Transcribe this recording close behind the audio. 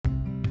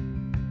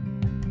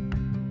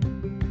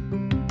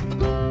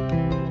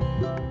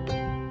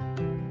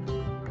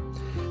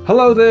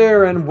Hello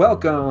there, and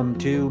welcome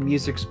to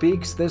Music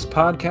Speaks. This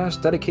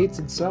podcast dedicates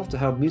itself to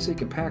how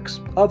music impacts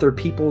other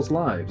people's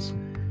lives.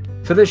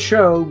 For this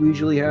show, we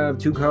usually have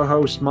two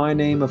co-hosts. My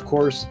name, of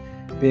course,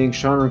 being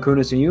Sean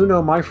Rakunis, and you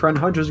know my friend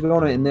Hunter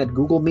Zagona in that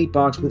Google Meet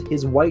box with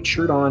his white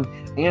shirt on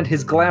and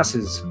his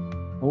glasses.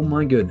 Oh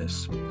my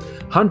goodness.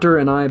 Hunter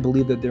and I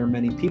believe that there are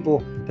many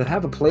people that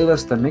have a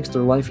playlist that makes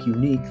their life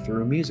unique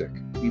through music.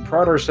 We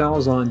pride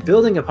ourselves on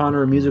building upon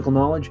our musical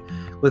knowledge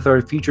with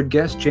our featured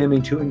guests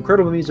jamming to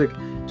incredible music,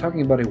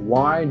 talking about a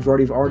wide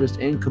variety of artists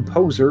and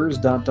composers, ...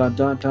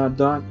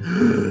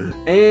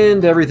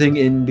 and everything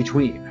in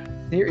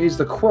between. Here is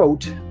the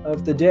quote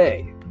of the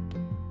day.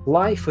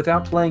 Life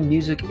without playing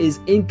music is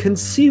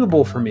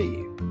inconceivable for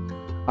me.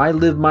 I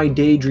live my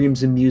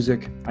daydreams in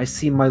music. I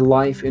see my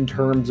life in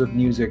terms of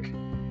music.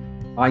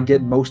 I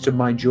get most of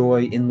my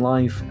joy in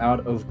life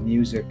out of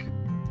music.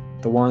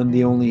 The one,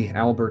 the only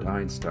Albert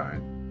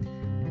Einstein.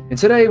 And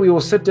today we will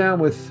sit down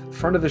with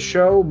friend of the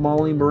show,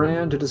 Molly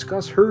Moran, to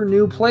discuss her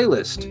new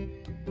playlist.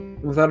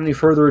 And without any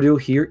further ado,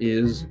 here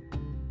is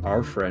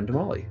our friend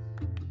Molly.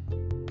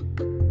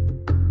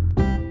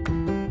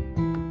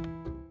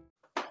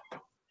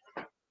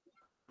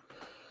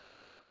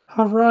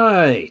 All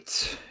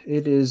right,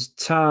 it is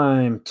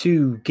time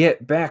to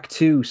get back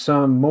to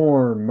some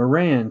more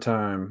Moran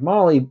time.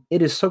 Molly,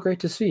 it is so great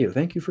to see you.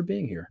 Thank you for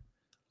being here.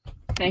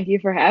 Thank you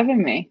for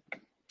having me.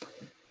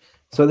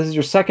 So this is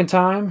your second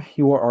time.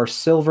 You are our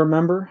silver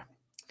member.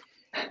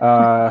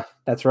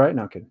 That's right.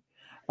 Not kidding.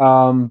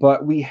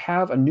 But we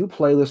have a new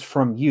playlist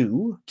from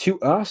you to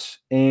us,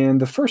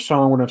 and the first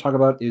song we're going to talk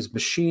about is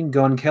Machine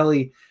Gun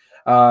Kelly.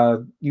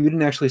 You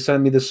didn't actually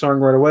send me this song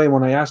right away.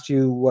 When I asked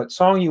you what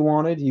song you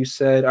wanted, you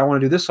said, I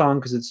want to do this song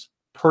because it's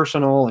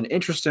personal and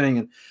interesting.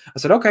 And I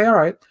said, okay, all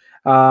right.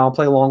 I'll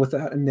play along with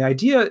that. And the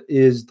idea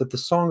is that the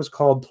song is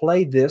called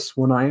Play This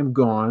When I Am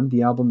Gone.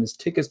 The album is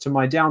Tickets to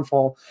My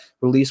Downfall.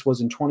 Release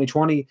was in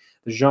 2020.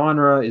 The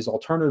genre is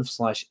alternative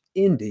 /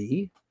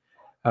 indie.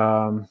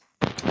 And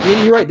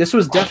you're right. This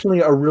was definitely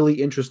a really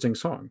interesting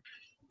song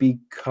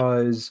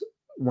because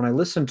when I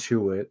listened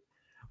to it,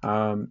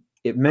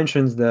 it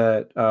mentions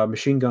that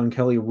Machine Gun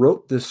Kelly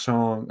wrote this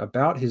song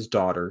about his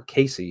daughter,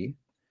 Casey.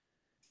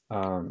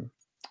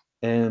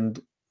 And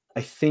I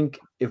think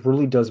it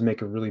really does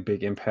make a really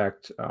big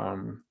impact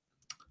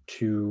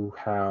to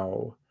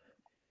how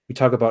we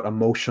talk about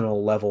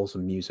emotional levels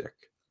of music.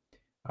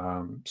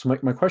 So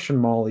my question,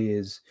 Molly,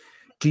 is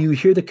do you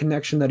hear the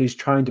connection that he's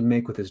trying to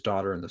make with his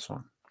daughter in the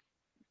song?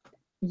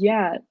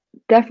 Yeah,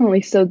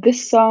 definitely. So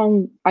this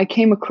song, I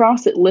came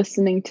across it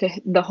listening to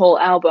the whole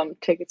album,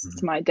 Tickets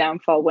to My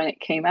Downfall, when it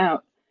came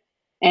out.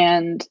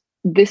 And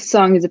this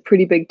song is a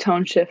pretty big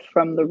tone shift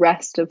from the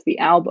rest of the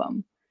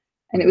album.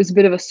 And it was a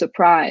bit of a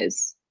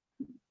surprise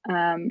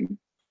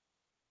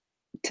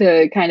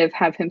to kind of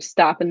have him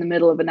stop in the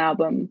middle of an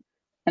album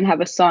and have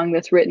a song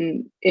that's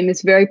written in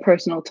this very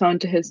personal tone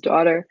to his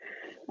daughter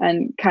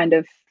and kind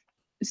of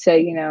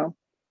say, you know,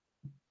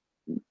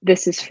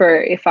 this is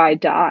for if I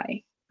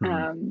die.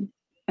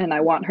 And I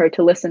want her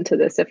to listen to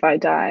this if I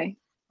die.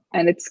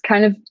 And it's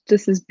kind of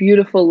just this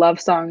beautiful love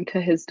song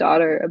to his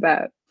daughter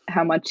about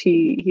how much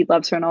he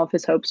loves her and all of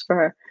his hopes for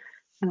her.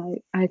 And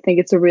I think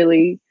it's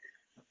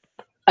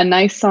a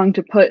nice song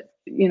to put,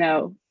 you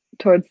know,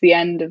 towards the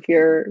end of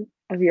your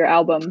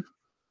album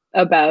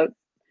about,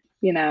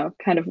 you know,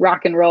 kind of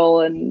rock and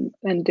roll and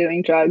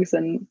doing drugs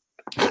and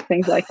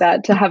things like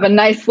that, to have a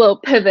nice little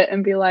pivot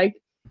and be like,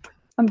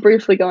 I'm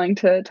briefly going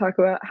to talk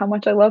about how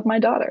much I love my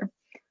daughter.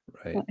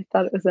 Right. I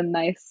thought it was a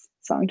nice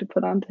song to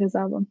put onto his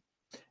album.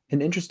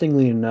 And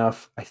interestingly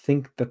enough, I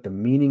think that the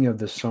meaning of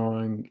the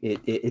song,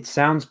 it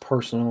sounds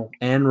personal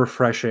and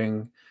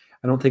refreshing.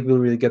 I don't think we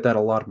really get that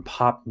a lot in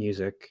pop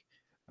music.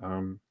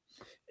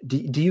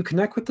 Do you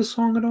connect with the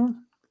song at all?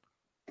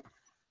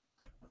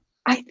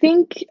 I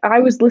think I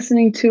was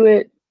listening to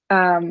it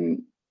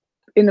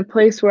in a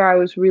place where I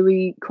was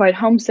really quite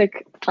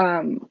homesick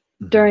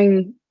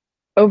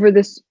over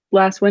this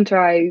last winter.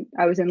 I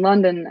was in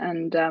London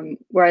and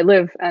where I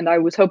live, and I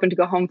was hoping to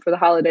go home for the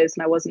holidays,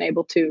 and I wasn't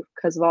able to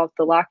because of all of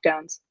the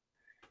lockdowns.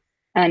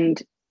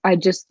 And I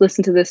just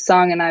listened to this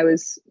song, and I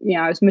was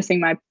missing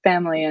my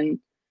family, and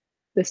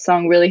this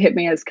song really hit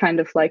me as kind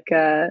of like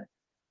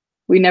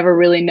we never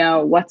really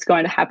know what's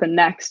going to happen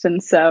next,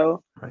 and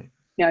so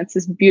you know, it's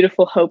this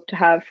beautiful hope to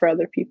have for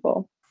other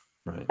people.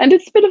 And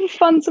it's a bit of a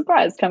fun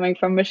surprise coming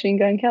from Machine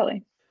Gun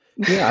Kelly.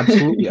 Yeah,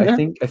 absolutely.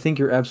 I think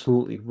you're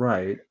absolutely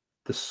right.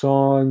 The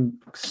song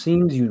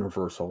seems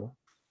universal,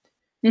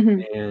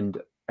 and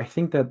I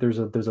think that there's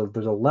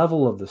a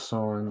level of the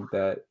song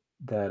that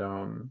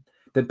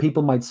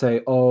people might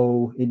say,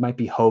 oh, it might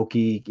be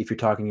hokey if you're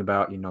talking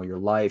about, you know, your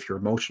life, your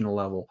emotional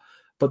level,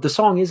 but the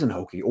song isn't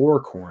hokey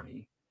or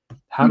corny.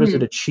 How does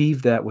it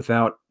achieve that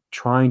without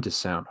trying to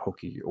sound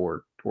hokey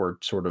or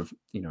sort of,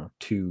 you know,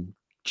 too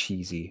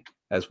cheesy,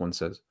 as one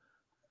says?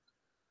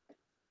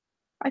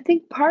 I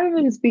think part of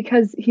it is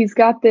because he's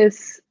got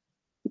this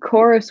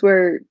chorus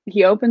where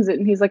he opens it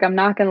and he's like, I'm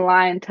not going to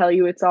lie and tell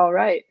you it's all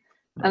right.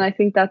 And I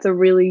think that's a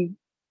really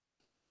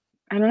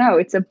I don't know,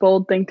 it's a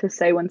bold thing to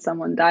say when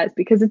someone dies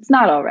because it's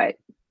not all right,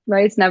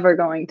 right? It's never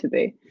going to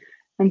be.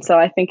 And so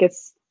I think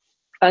it's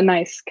a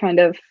nice kind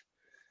of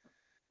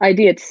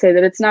idea to say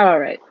that it's not all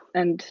right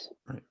and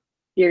Right.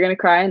 you're going to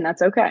cry and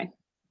that's okay.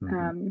 Mm-hmm.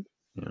 Um,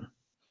 Yeah.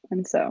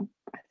 and so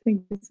I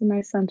think it's a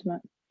nice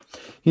sentiment.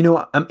 You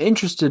know, I'm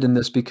interested in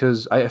this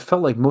because I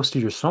felt like most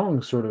of your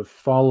songs sort of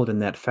followed in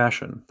that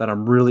fashion that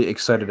I'm really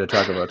excited to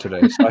talk about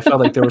today. So I felt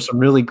like there were some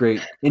really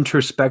great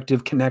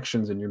introspective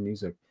connections in your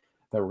music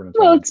that we're going to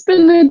talk Well, about. it's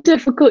been a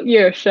difficult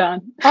year,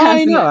 Sean, I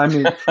hasn't know.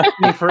 it? I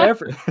mean, for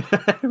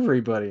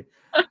everybody.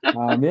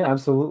 Yeah,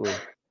 absolutely.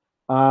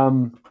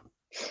 Um,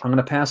 I'm going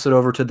to pass it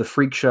over to the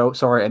freak show.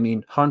 Sorry, I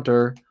mean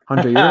Hunter.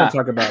 Hunter, you're going to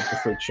talk about the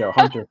freak show.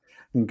 Hunter,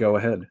 go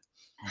ahead.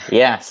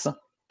 Yes.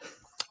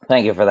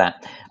 Thank you for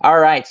that. All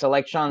right. So,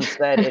 like Sean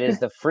said, it is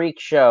The Freak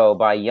Show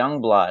by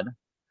Youngblood,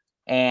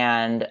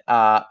 and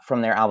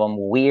from their album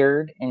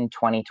Weird in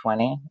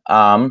 2020.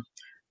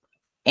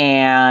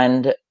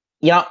 And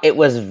it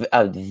was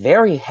a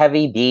very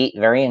heavy beat,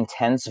 very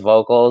intense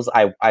vocals.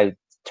 I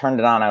turned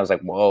it on. I was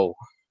like, whoa.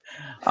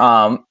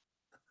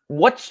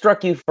 What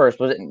struck you first?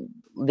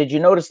 Did you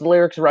notice the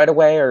lyrics right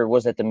away, or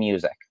was it the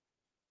music?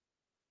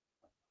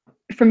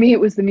 For me, it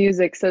was the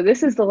music. So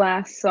this is the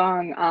last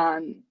song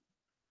on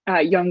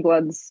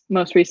Youngblood's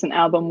most recent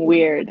album,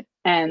 Weird,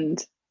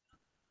 and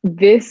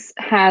this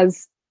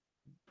has,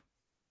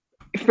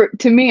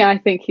 to me, I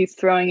think he's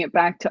throwing it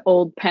back to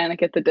old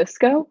Panic at the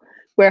Disco,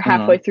 where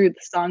halfway Mm-hmm. through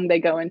the song they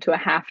go into a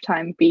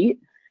halftime beat,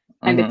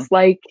 and Mm-hmm.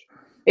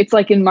 it's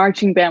like in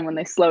marching band when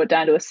they slow it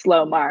down to a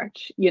slow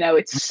march.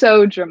 It's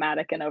so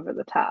dramatic and over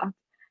the top,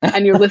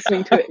 and you're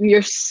listening to it and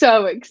you're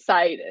so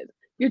excited.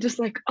 You're just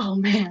like, oh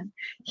man,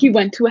 he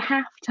went to a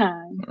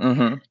halftime.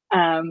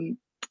 Mm-hmm.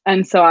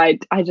 And so I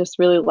just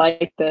really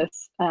like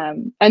this.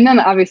 And then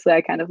obviously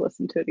I kind of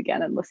listened to it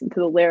again and listened to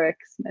the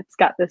lyrics, and it's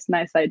got this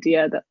nice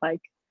idea that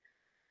like,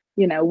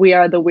 we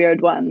are the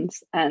weird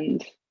ones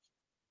and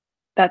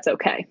that's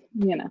okay.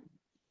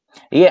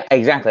 Yeah,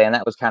 exactly. And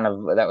that was kind of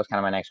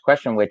my next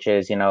question, which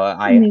is,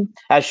 Mhm.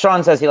 as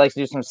Sean says, he likes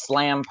to do some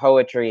slam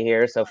poetry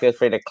here, so feel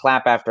free to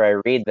clap after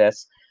I read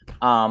this.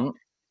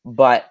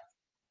 But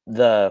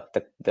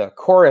the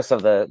chorus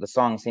of the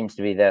song seems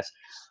to be this,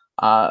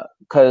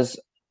 because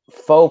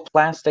faux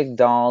plastic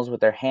dolls with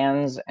their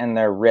hands and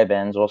their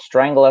ribbons will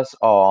strangle us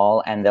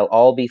all, and they'll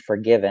all be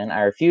forgiven.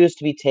 I refuse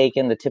to be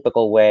taken the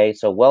typical way,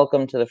 so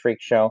welcome to the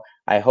freak show.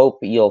 I hope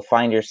you'll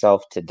find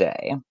yourself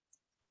today.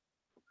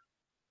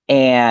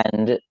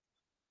 And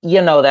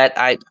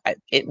that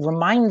it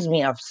reminds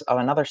me of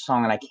another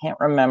song, and I can't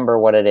remember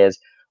what it is,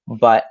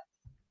 but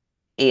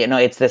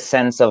it's this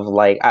sense of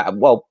like,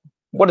 well,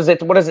 what does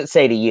it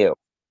say to you?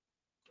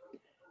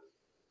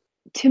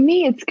 To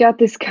me, it's got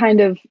this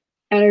kind of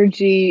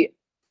energy.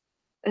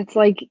 It's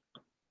like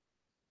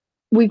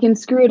we can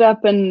screw it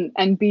up and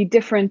be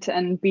different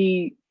and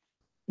be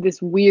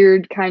this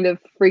weird kind of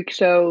freak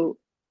show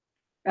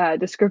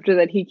descriptor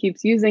that he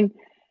keeps using,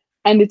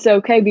 and it's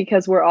okay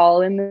because we're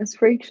all in this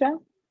freak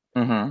show.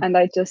 Mm-hmm. And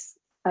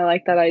I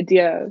like that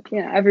idea of,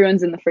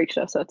 everyone's in the freak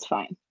show, so it's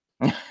fine.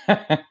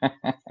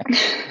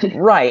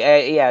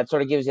 Right. Yeah, it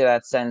sort of gives you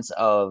that sense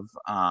of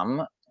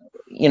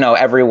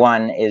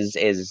everyone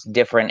is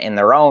different in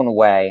their own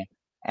way,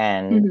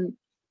 and Mhm.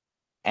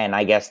 and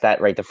I guess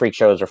that, right, the freak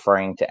show is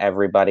referring to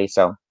everybody.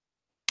 So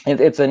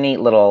it's a neat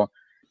little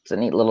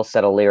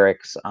set of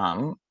lyrics.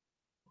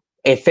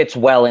 It fits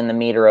well in the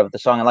meter of the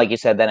song, and like you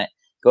said, then it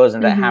goes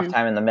into that Mhm.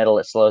 halftime in the middle.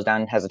 It slows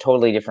down, has a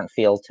totally different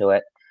feel to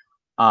it.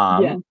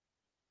 Yeah.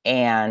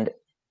 And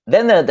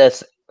then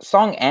this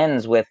song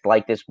ends with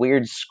like this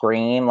weird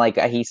scream. Like,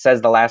 he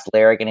says the last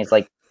lyric, and he's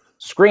like,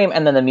 "Scream,"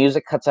 and then the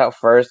music cuts out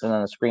first, and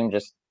then the scream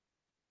just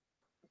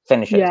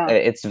finishes. Yeah.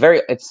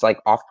 It's like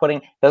off-putting.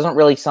 It doesn't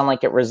really sound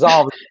like it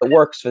resolves. It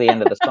works for the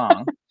end of the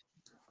song.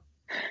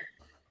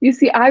 You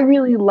see, I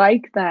really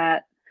like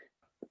that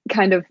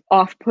kind of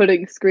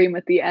off-putting scream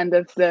at the end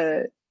of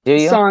the Do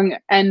you? song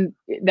and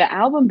the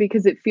album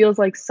because it feels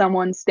like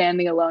someone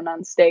standing alone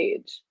on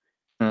stage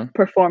Hmm.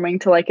 performing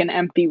to like an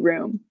empty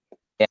room.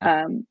 Yeah.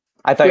 Um,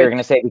 I thought you were which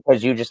going to say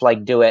because you just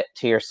like do it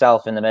to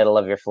yourself in the middle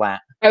of your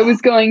flat. I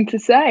was going to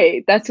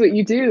say that's what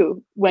you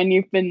do when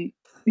you've been,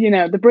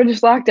 the British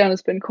lockdown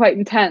has been quite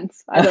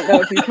intense. I don't know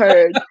if you've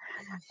heard.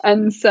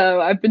 And so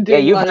I've been Yeah, doing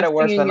a you've lot had of it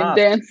worse singing than and us.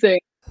 dancing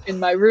in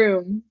my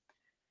room.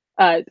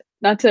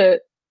 Not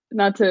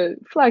to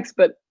flex,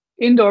 but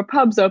indoor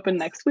pubs open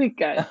next week,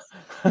 guys.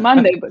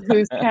 Monday, but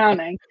who's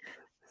counting?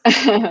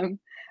 Um,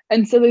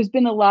 and so there's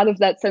been a lot of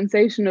that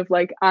sensation of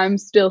like I'm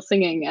still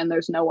singing and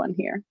there's no one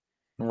here.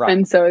 Right.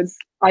 And so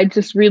I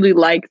just really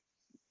like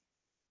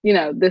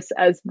this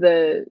as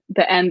the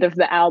end of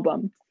the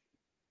album.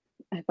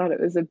 I thought it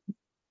was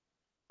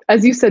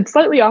as you said,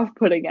 slightly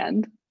off-putting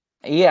end,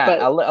 Yeah,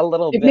 but a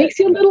little it bit. makes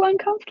you a little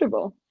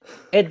uncomfortable.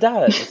 It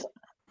does.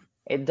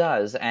 It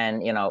does.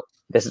 And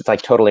this is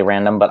like totally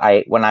random,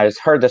 but when I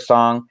heard the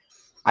song,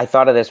 I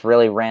thought of this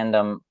really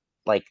random,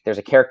 like, there's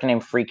a character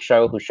named Freak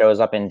Show who shows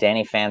up in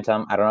Danny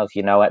Phantom. I don't know if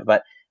you know it,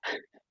 but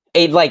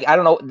I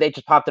don't know, they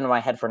just popped into my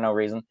head for no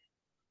reason.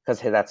 because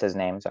that's his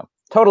name. So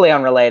totally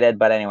unrelated,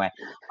 but anyway.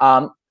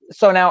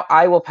 So now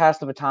I will pass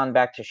the baton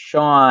back to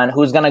Sean,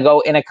 who's going to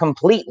go in a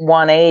complete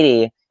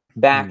 180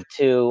 back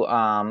to,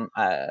 well,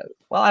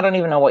 I don't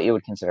even know what you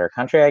would consider a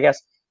country, I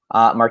guess.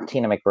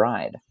 Martina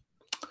McBride.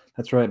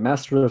 That's right.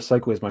 Master of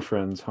Cyclists, my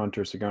friends,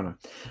 Hunter Sagana.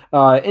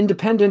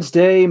 Independence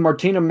Day,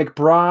 Martina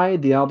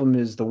McBride. The album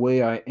is The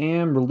Way I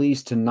Am,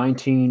 released in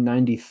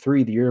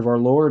 1993, the year of our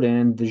Lord,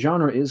 and the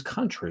genre is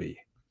country.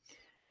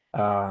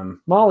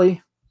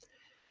 Molly,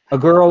 a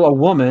girl, a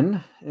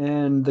woman,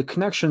 and the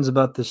connections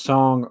about this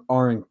song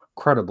are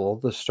incredible.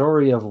 The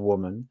story of a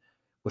woman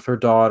with her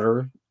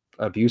daughter,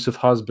 abusive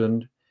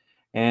husband,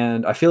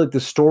 and I feel like the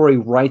story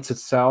writes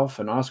itself,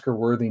 an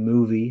Oscar-worthy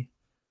movie.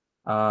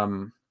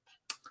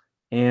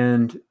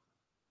 And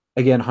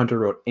again, Hunter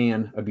wrote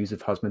an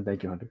abusive husband.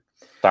 Thank you, Hunter.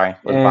 Sorry.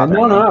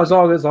 No, it's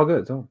all good. It's all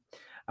good. So,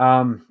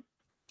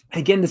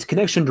 again, this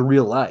connection to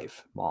real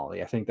life,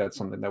 Molly, I think that's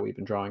something that we've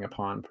been drawing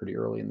upon pretty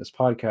early in this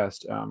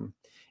podcast,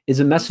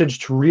 is a message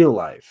to real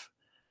life.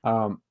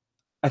 I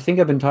think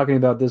I've been talking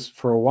about this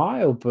for a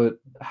while, but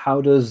how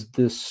does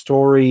this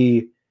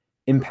story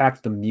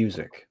impact the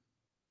music?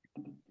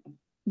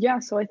 Yeah,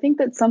 so I think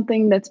that's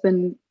something that's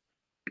been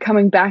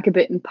coming back a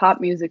bit in pop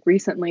music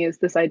recently, is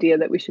this idea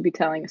that we should be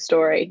telling a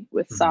story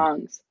with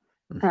songs.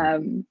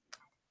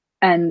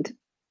 And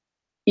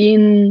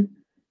in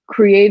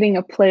creating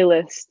a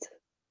playlist,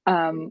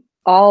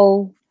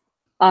 all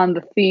on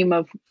the theme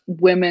of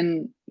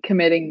women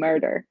committing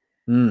murder,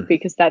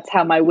 because that's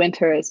how my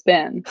winter has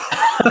been.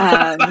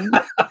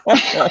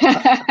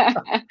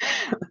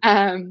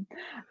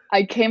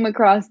 I came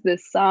across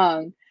this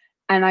song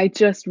and I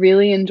just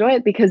really enjoy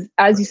it because,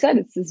 as you said,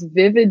 it's this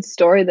vivid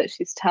story that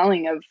she's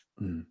telling of,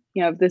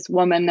 of this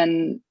woman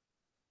and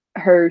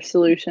her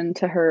solution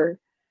to her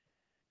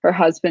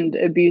husband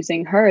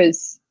abusing her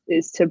is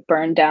to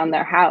burn down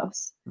their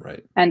house.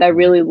 Right. And I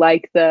really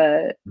like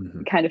the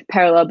kind of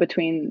parallel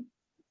between,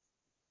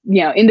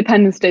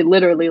 Independence Day,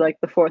 literally like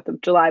the 4th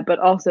of July, but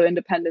also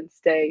Independence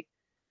Day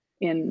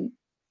in,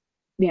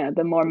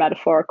 the more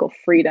metaphorical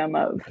freedom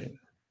of,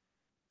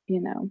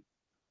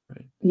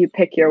 you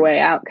pick your way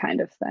out kind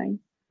of thing.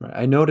 Right.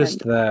 I noticed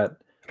that.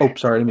 Oh,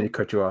 sorry, I didn't mean to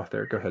cut you off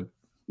there. Go ahead.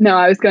 No,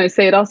 I was going to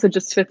say it also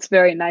just fits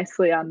very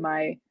nicely on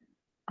my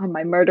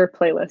murder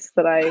playlist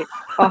that I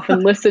often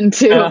listen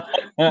to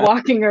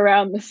walking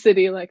around the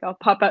city. Like I'll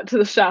pop out to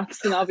the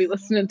shops and I'll be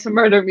listening to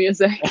murder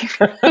music.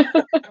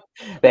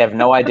 They have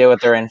no idea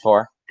what they're in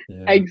for.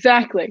 Yeah.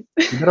 Exactly.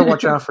 You better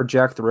watch out for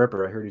Jack the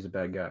Ripper. I heard he's a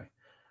bad guy.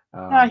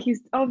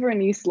 He's over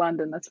in East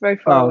London. That's very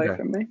far away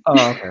from me.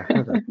 Oh, okay.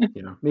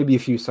 Maybe a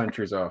few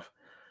centuries off.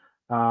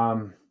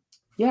 It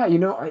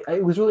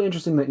was really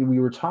interesting that we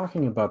were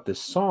talking about this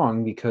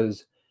song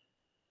because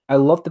I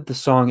love that the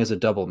song has a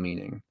double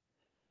meaning.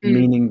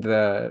 Meaning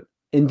that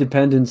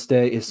Independence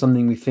Day is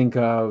something we think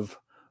of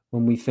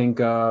when we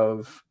think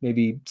of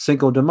maybe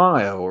Cinco de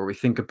Mayo, or we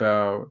think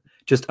about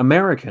just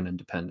American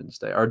Independence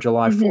Day or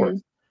July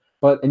 4th.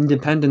 But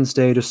Independence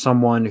Day to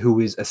someone who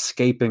is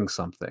escaping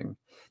something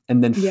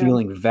and then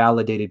feeling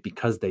validated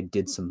because they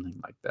did something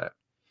like that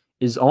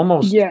is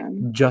almost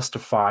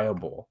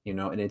justifiable,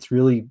 and it's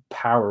really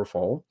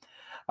powerful.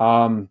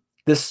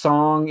 This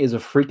song is a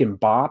freaking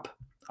bop.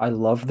 I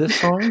love this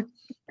song.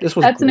 That's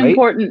great. An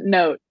important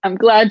note. I'm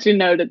glad you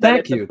noted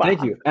that.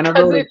 Thank you. And I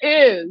wrote it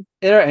is.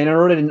 And I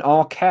wrote it in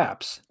all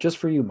caps, just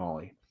for you,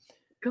 Molly.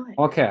 Good.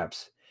 All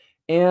caps.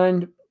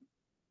 And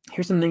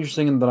here's something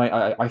interesting that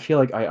I feel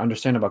like I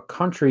understand about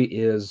country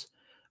is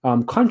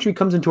country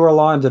comes into our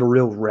lives at a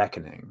real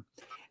reckoning.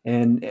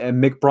 And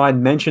McBride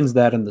mentions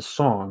that in the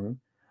song.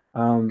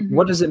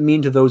 What does it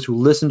mean to those who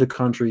listen to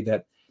country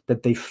that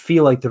they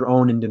feel like their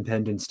own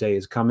Independence Day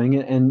is coming?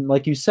 And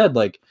like you said,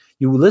 like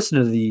you listen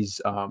to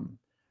these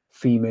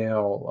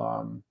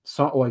female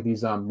like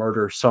these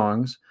murder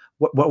songs.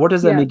 What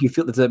does that make you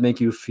feel? Does that make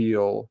you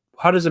feel?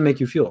 How does it make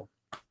you feel?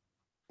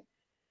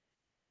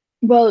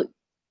 Well,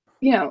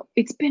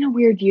 it's been a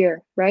weird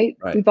year, right?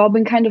 We've all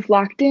been kind of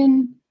locked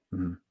in,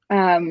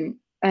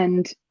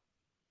 and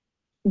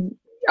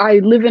I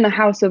live in a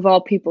house of all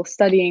people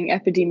studying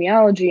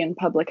epidemiology and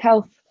public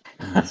health,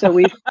 so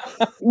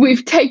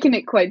we've taken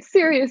it quite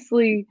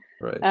seriously,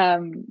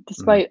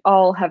 despite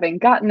all having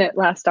gotten it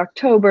last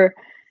October,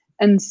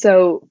 and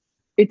so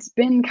it's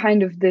been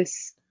kind of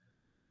this,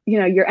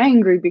 you're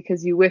angry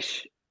because you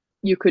wish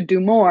you could do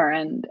more,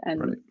 and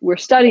we're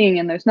studying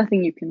and there's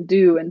nothing you can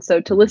do. And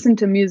so to listen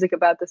to music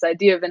about this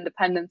idea of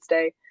Independence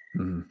Day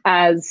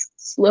as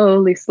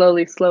slowly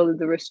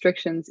the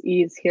restrictions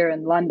ease here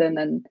in London.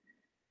 And,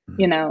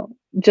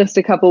 just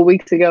a couple of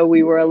weeks ago,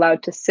 we were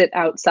allowed to sit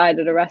outside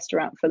at a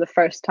restaurant for the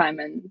first time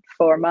in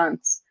 4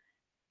 months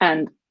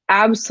and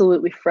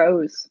absolutely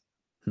froze.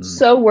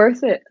 So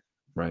worth it.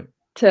 Right.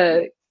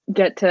 To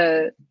get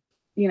to,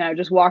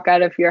 just walk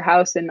out of your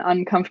house in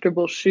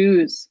uncomfortable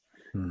shoes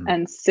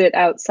and sit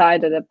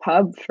outside at a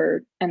pub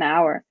for an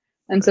hour.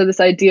 And so this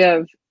idea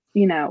of,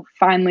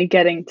 finally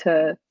getting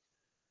to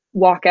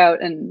walk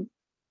out and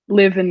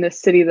live in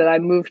this city that I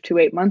moved to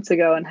 8 months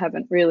ago and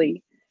haven't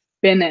really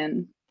been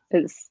in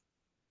is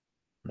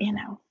you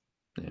know,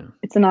 Yeah.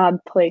 it's an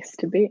odd place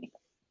to be.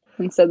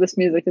 And so this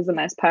music is a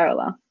nice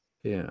parallel.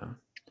 Yeah.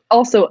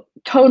 Also,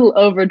 total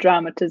over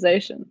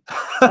dramatization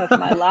of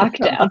my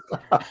lockdown.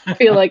 I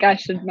feel like I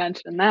should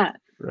mention that.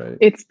 Right.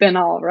 It's been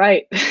all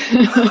right.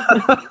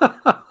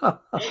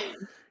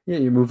 Yeah,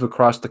 you move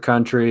across the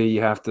country,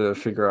 you have to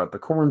figure out the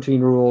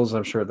quarantine rules.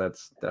 I'm sure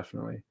that's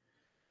definitely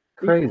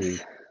crazy.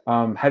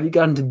 Yes. Have you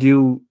gotten to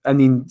do, I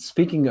mean,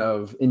 speaking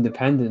of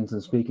independence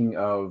and speaking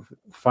of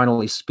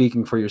finally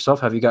speaking for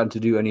yourself, have you gotten to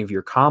do any of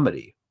your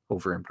comedy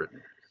over in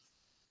Britain?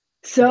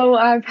 So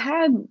I've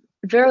had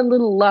very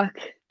little luck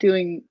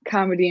doing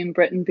comedy in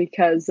Britain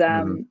because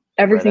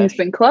everything's British.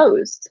 been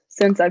closed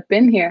since I've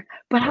been here.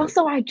 But Right.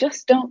 also, I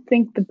just don't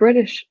think the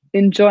British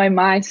enjoy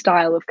my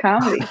style of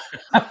comedy.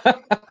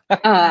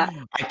 I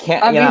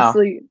can't,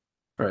 Obviously,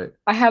 Right.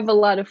 I have a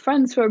lot of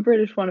friends who are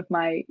British. One of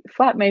my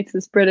flatmates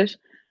is British.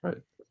 Right.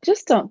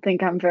 Just don't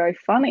think I'm very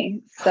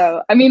funny.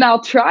 So, I mean,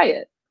 I'll try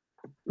it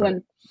when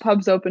Right.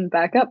 pubs open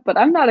back up, but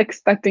I'm not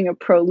expecting a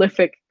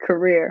prolific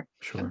career.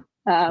 Sure.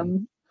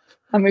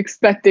 I'm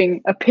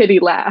expecting a pity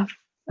laugh,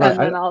 Right. and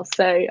then I'll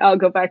say I'll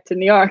go back to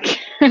New York.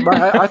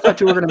 Right. I thought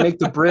you were going to make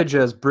the bridge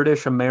as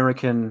British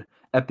American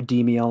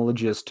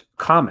epidemiologist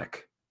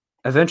comic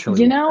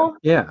eventually. You know,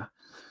 Yeah.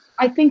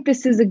 I think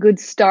this is a good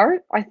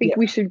start. I think Yeah.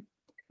 we should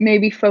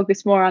maybe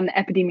focus more on the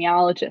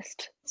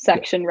epidemiologist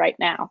section right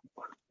now.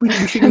 We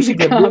should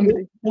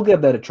we'll give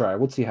that a try.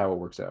 We'll see how it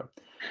works out.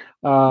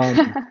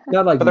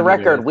 Not like For the we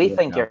did it, record, we but,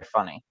 think you're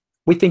funny.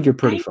 we think you're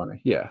pretty funny.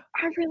 Yeah.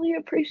 I really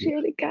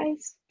appreciate it,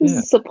 guys. This Yeah.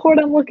 is support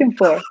I'm looking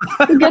for.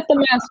 You get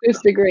the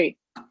master's degree.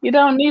 You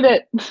don't need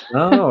it.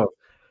 Oh,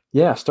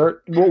 yeah.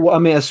 Start. Well, I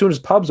mean, as soon as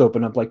pubs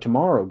open up, like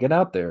tomorrow, get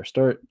out there.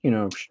 Start. I've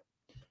got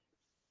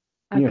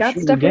shooting your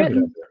stuff gambit out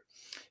written. there.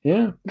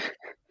 Yeah.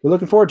 We're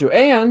looking forward to it.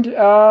 And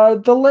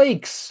the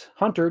lakes.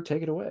 Hunter,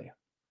 take it away.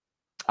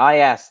 Ah,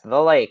 yes,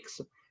 the lakes.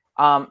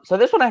 So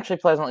this one actually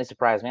pleasantly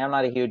surprised me. I'm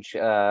not a huge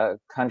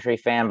country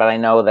fan, but I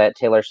know that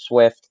Taylor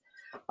Swift,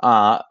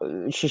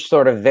 she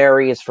sort of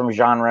varies from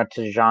genre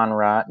to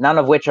genre, none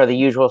of which are the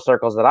usual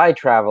circles that I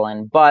travel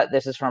in, but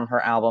this is from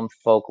her album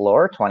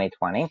Folklore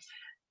 2020.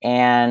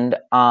 And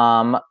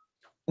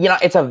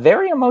it's a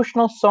very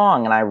emotional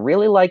song, and I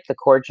really like the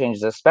chord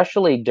changes,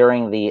 especially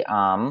during the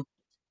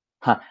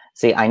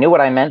see, I knew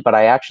what I meant, but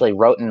I actually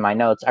wrote in my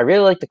notes. I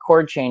really like the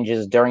chord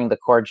changes during the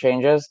chord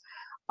changes.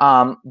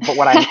 But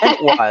what I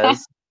meant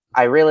was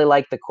I really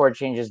like the chord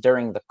changes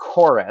during the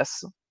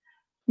chorus.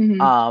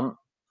 Mhm.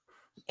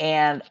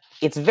 And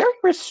it's very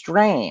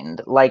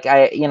restrained. Like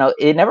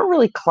it never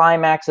really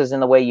climaxes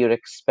in the way you'd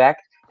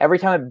expect. Every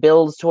time it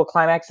builds to a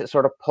climax, it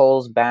sort of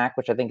pulls back,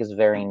 which I think is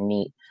very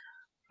neat.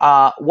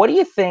 What do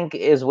you think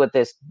is with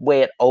this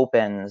way it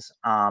opens?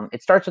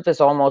 It starts with this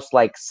almost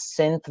like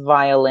synth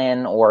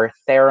violin or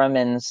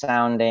theremin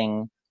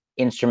sounding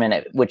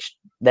instrument, which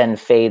then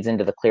fades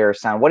into the clearer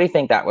sound. What do you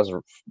think that was?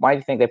 Why do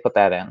you think they put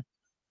that in?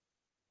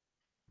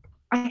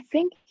 I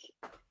think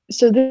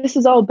so. This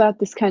is all about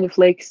this kind of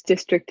lakes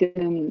district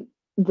in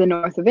the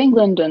north of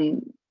England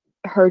and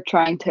her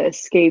trying to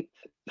escape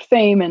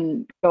fame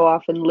and go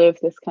off and live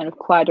this kind of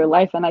quieter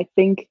life. And I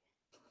think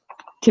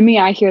to me,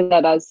 I hear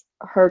that as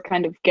her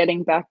kind of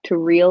getting back to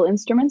real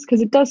instruments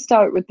because it does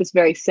start with this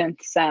very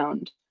synth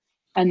sound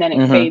and then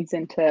it fades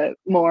into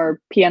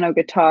more piano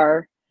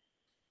guitar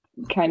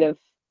kind of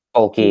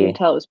Folky. You can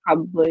tell it was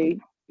probably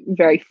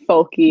very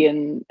folky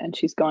and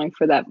she's going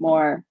for that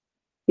more,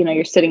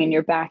 you're sitting in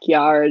your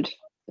backyard,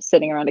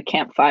 sitting around a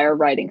campfire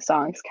writing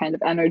songs kind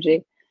of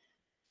energy.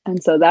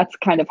 And so that's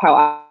kind of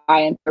how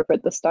I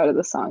interpret the start of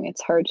the song.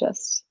 It's her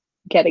just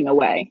getting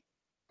away.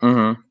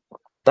 Mm-hmm.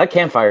 That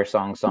campfire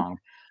song.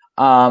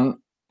 Oh,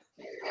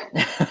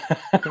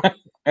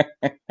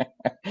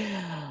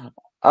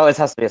 it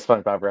has to be a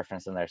SpongeBob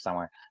reference in there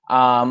somewhere.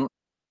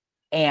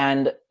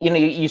 And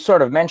you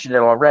sort of mentioned it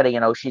already.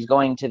 She's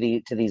going to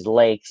these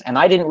lakes, and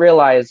I didn't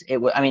realize it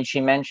was. I mean,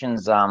 she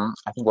mentions I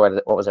think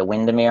what was it,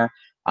 Windermere,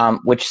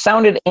 which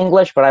sounded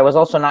English, but I was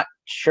also not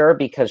sure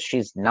because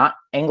she's not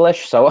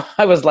English. So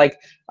I was like,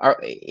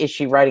 is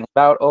she writing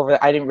about over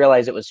there? I didn't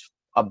realize it was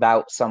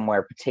about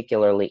somewhere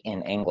particularly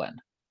in England.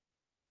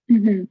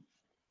 Mm-hmm.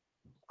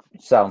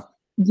 So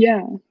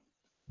yeah,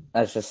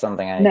 that's just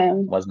something I no,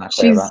 was not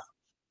clear about.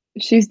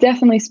 She's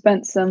definitely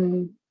spent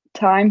some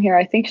time here.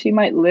 I think she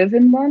might live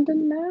in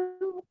London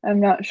now.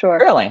 I'm not sure.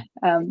 Really?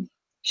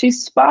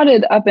 She's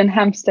spotted up in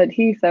Hampstead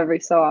Heath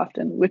every so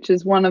often, which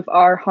is one of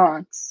our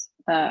haunts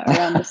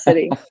around the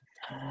city.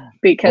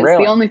 Because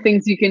Really? the only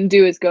things you can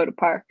do is go to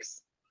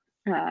parks.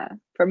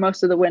 For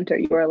most of the winter,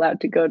 you were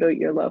allowed to go to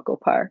your local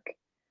park.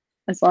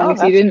 As long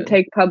as you didn't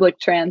take public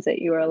transit,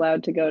 you were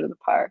allowed to go to the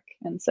park.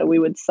 And so we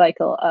would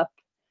cycle up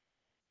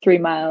 3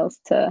 miles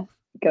to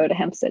go to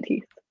Hampstead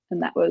Heath.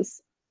 And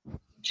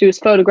she was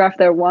photographed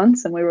there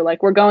once and we were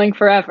like, we're going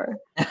forever.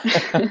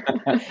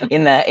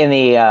 in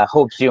the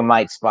hopes you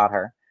might spot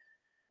her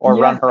or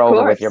run her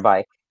over with your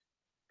bike.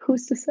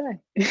 Who's to say?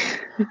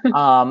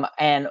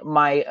 And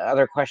my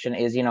other question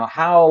is,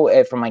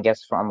 how, from I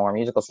guess from a more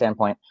musical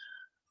standpoint,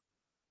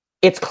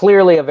 it's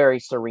clearly a very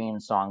serene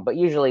song, but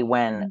usually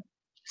when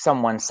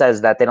someone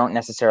says that, they don't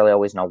necessarily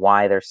always know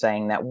why they're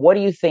saying that. What do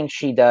you think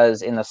she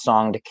does in the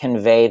song to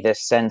convey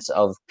this sense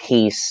of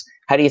peace?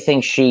 How do you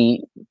think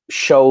she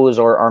shows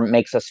or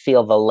makes us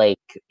feel the lake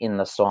in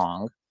the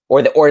song,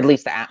 or at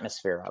least the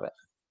atmosphere of it?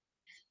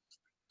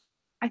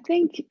 I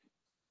think,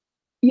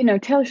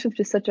 Taylor Swift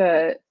is such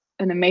an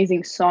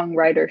amazing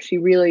songwriter. She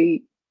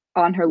really,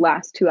 on her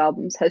last two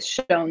albums, has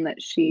shown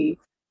that she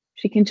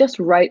can just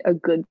write a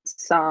good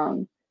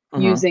song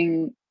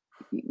using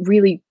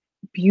really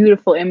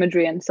beautiful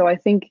imagery. And so I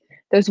think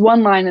there's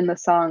one line in the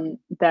song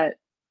that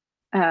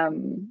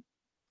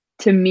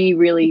to me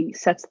really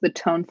sets the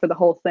tone for the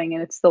whole thing,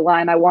 and it's the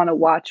line, "I want to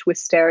watch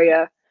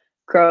wisteria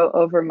grow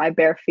over my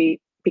bare feet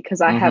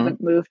because I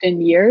haven't moved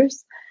in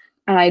years."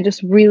 And I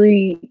just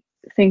really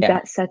think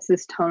that sets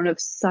this tone of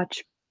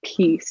such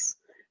peace.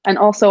 And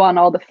also on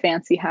all the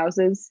fancy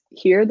houses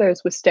here,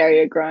 there's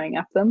wisteria growing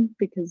up them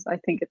because I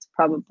think it's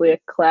probably a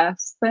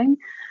class thing.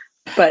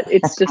 But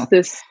it's just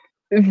this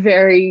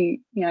very,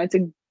 it's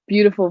a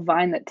beautiful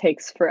vine that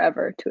takes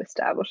forever to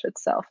establish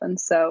itself. And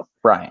so,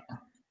 right.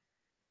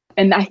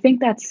 And I think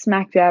that's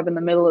smack dab in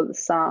the middle of the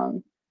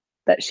song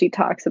that she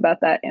talks about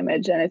that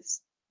image. And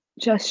it's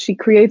just, she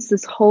creates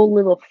this whole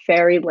little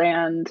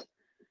fairyland.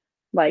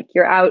 Like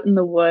you're out in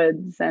the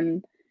woods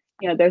and,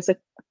 there's a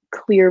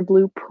clear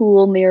blue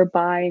pool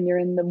nearby and you're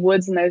in the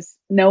woods and there's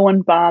no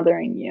one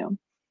bothering you.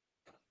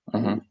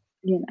 And,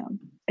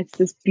 it's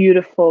this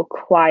beautiful,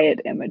 quiet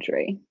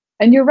imagery.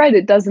 And you're right,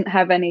 it doesn't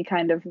have any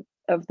kind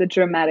of the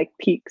dramatic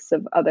peaks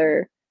of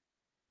other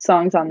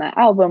songs on that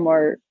album,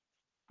 or,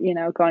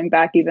 going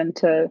back even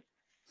to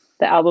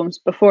the albums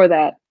before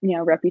that,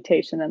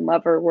 Reputation and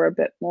Lover were a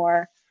bit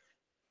more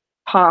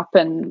pop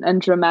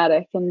and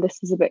dramatic, and this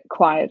is a bit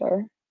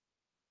quieter.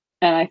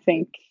 And I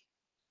think,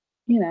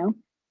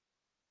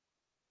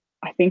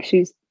 I think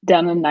she's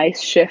done a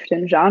nice shift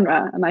in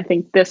genre, and I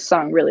think this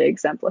song really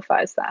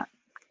exemplifies that.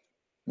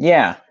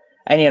 Yeah,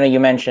 and you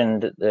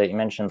mentioned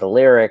the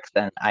lyrics,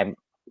 and I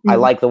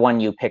like the one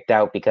you picked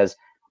out because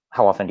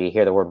how often do you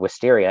hear the word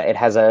wisteria? It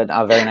has a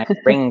very nice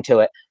ring to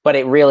it, but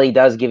it really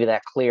does give you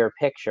that clear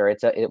picture.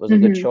 It was a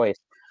good choice,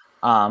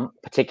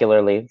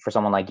 particularly for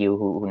someone like you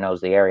who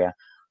knows the area.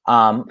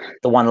 The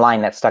one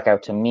line that stuck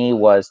out to me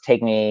was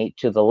 "Take me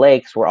to the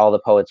lakes where all the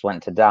poets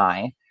went to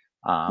die."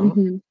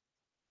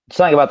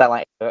 Something about that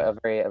line, a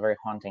very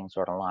haunting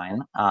sort of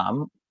line.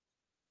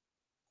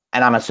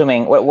 And I'm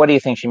assuming, what do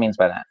you think she means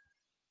by that?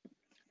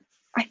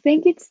 I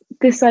think it's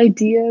this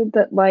idea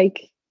that,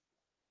 like,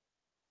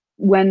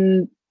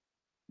 when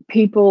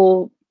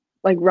people,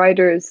 like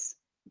writers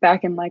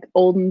back in like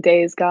olden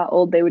days got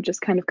old, they would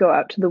just kind of go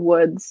out to the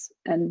woods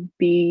and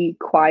be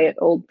quiet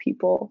old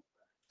people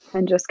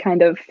and just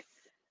kind of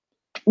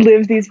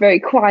live these very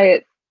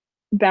quiet,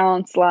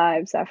 balanced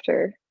lives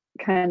after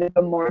kind of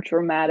a more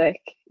dramatic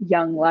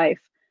young life.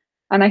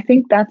 And I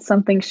think that's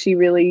something she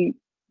really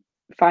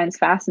finds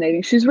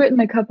fascinating. She's written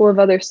a couple of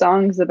other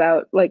songs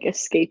about like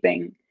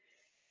escaping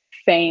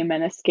fame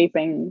and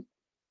escaping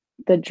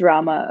the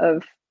drama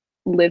of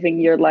living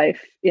your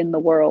life in the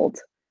world.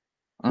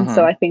 And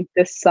so I think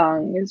this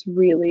song is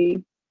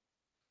really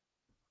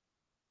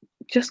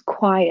just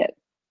quiet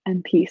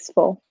and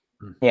peaceful.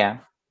 Yeah,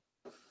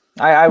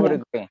 I would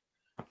agree.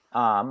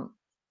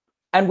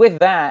 And with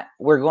that,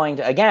 we're going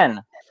to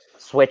again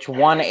switch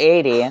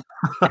 180.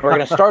 We're going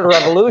to start a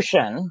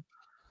revolution.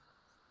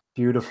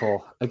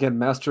 Beautiful. Again,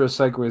 master of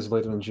segues,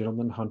 ladies and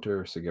gentlemen,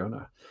 Hunter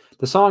Sigona.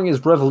 The song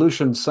is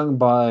Revolution, sung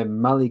by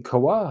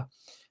Malikoa.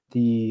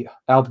 The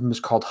album is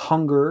called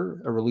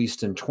Hunger,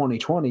 released in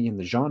 2020, and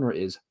the genre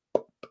is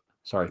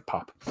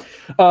pop.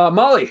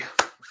 Molly,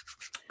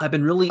 I've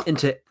been really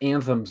into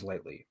anthems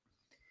lately,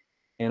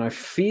 and I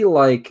feel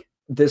like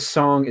this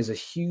song is a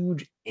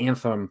huge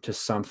anthem to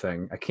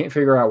something. I can't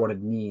figure out what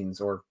it means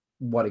or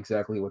what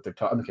they're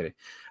talking. I'm kidding.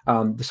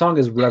 The song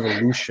is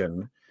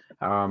Revolution.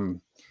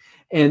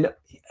 And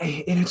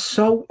it's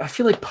so, I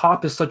feel like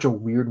pop is such a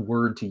weird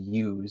word to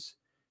use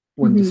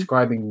when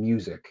describing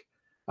music.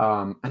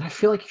 And I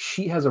feel like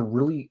she has a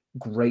really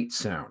great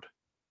sound.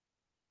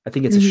 I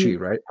think it's a she,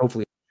 right?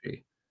 Hopefully it's a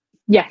she.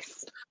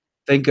 Yes.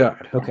 Thank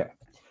God. Okay,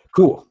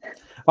 cool.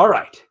 All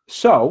right.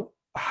 So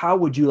how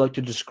would you like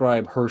to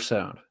describe her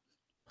sound?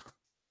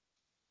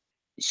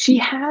 She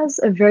has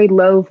a very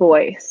low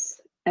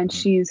voice, and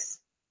she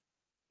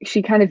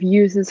kind of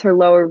uses her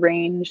lower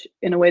range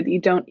in a way that you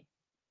don't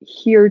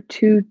hear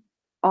too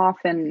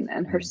often,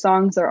 and her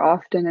songs are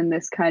often in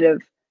this kind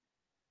of,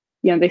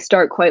 they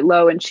start quite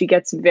low and she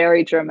gets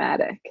very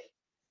dramatic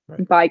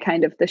by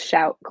kind of the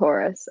shout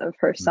chorus of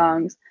her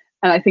songs.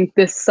 And I think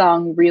this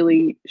song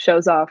really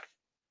shows off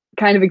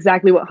kind of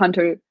exactly what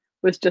Hunter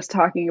was just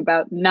talking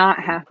about not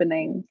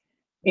happening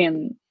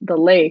in the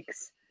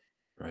lakes.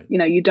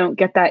 You don't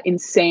get that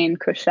insane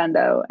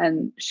crescendo,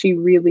 and she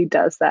really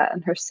does that,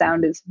 and her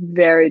sound is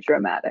very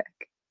dramatic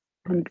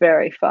and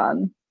very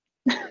fun.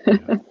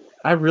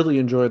 I really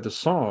enjoyed the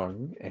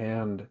song,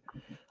 and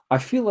I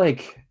feel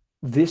like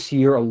this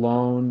year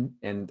alone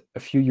and a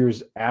few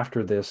years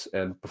after this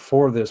and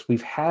before this,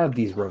 we've had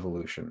these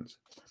revolutions.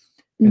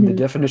 And the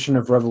definition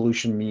of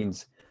revolution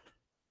means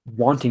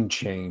wanting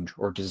change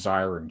or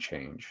desiring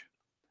change.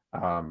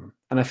 And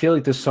I feel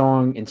like this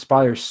song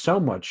inspires so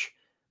much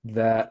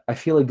that I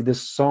feel like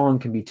this song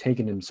can be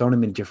taken in so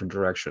many different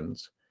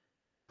directions.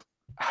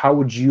 How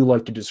would you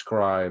like to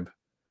describe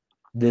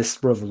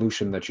this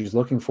revolution that she's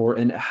looking for,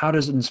 and how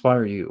does it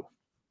inspire you?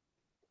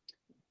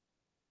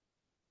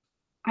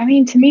 I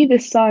mean, to me,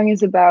 this song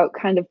is about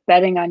kind of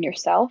betting on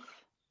yourself,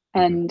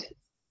 and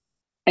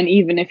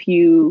even if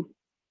you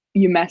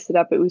mess it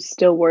up, it was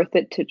still worth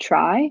it to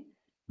try.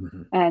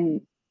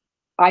 And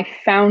I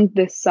found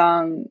this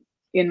song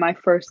in my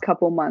first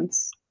couple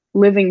months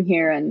living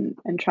here and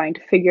trying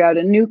to figure out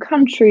a new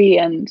country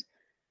and,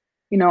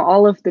 you know,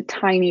 all of the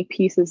tiny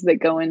pieces that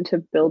go into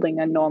building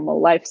a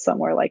normal life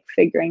somewhere, like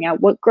figuring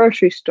out what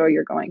grocery store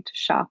you're going to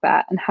shop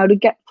at and how to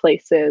get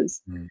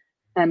places.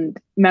 And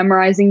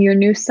memorizing your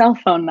new cell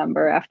phone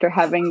number after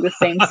having the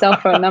same cell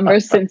phone number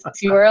since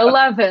you were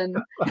 11.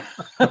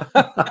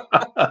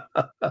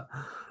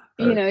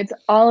 You know, it's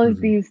all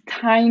of these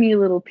tiny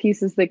little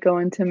pieces that go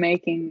into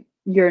making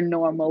your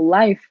normal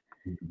life.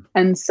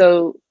 And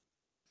so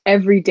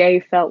every day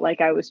felt like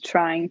I was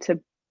trying to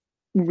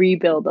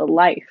rebuild a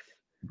life.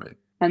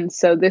 And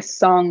so this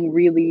song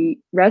really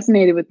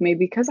resonated with me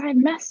because I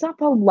messed up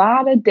a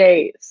lot of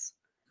days.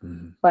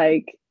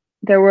 Like,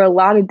 there were a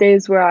lot of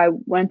days where I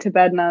went to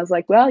bed and I was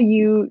like, well,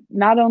 you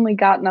not only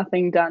got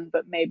nothing done,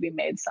 but maybe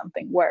made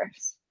something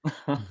worse.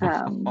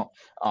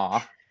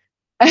 Aw.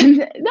 And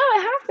no,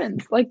 it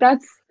happens. Like,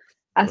 that's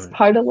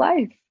part of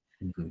life.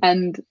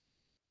 And,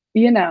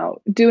 you know,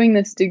 doing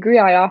this degree,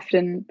 I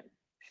often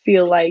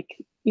feel like,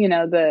 you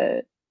know,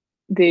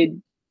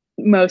 the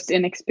most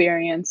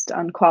inexperienced,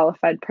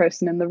 unqualified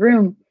person in the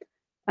room,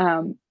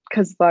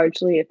 because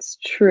largely it's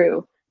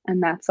true,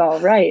 and that's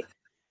all right.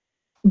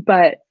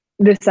 But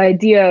this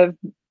idea of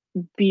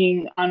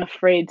being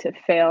unafraid to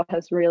fail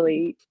has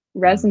really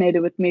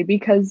resonated with me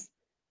because,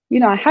 you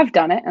know, I have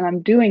done it and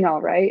I'm doing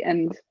all right.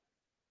 And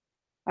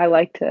I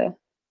like to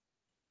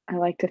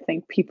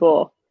think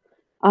people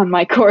on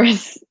my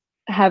course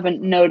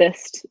haven't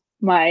noticed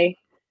my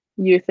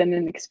youth and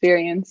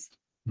inexperience.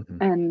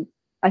 And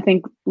I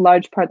think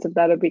large parts of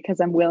that are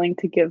because I'm willing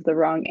to give the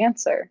wrong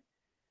answer.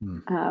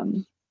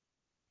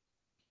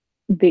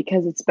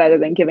 Because it's better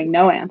than giving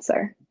no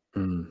answer.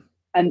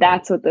 And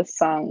that's what this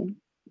song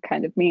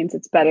kind of means.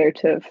 It's better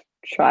to have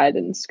tried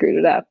and screwed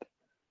it up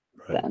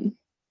than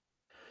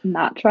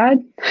not tried.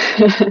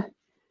 I'm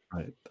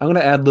going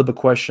to ad lib a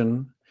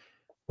question,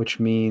 which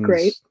means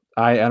Great.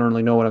 I don't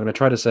really know what I'm going to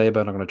try to say,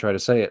 but I'm going to try to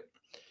say it.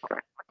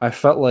 I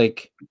felt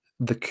like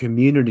the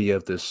community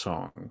of this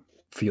song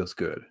feels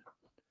good.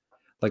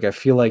 Like, I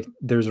feel like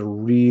there's a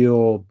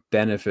real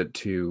benefit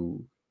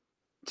to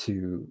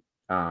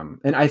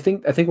and I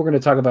think we're going to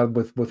talk about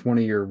with one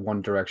of your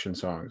One Direction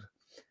songs,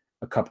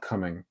 A Cup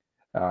Coming.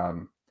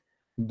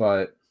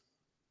 But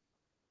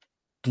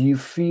do you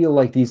feel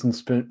like these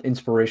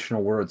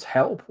inspirational words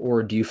help,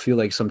 or do you feel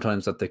like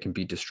sometimes that they can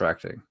be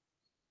distracting?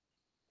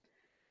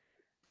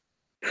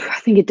 I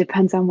think it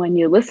depends on when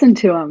you listen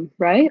to them,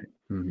 right?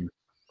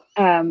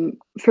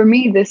 For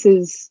me, this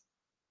is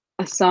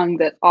a song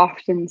that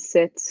often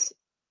sits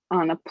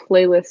on a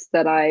playlist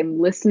that I'm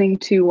listening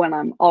to when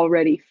I'm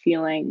already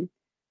feeling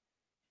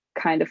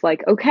kind of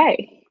like,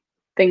 okay,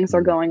 things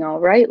are going all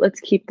right. Let's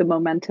keep the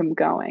momentum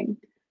going.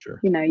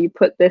 You know, you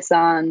put this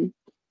on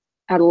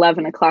at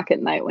 11 o'clock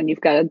at night when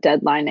you've got a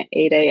deadline at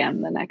 8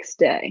 a.m. the next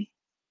day.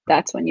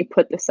 That's when you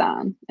put this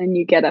on and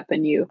you get up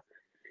and you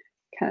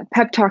kind of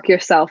pep talk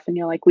yourself and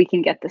you're like, we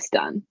can get this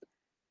done.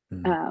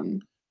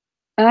 And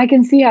I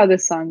can see how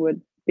this song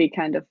would be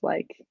kind of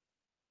like,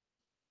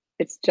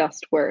 it's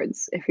just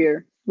words if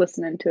you're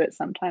listening to it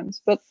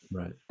sometimes. But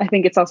I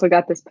think it's also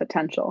got this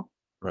potential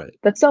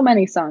that so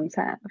many songs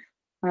have.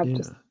 I've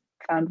just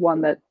found one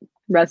that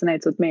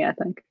resonates with me, I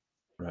think.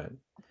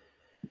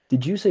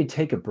 Did you say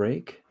take a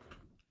break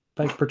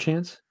by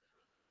perchance?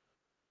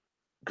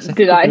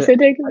 Did I say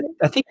take a break?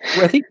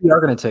 I think we are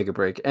going to take a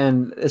break,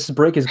 and this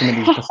break is going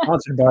to be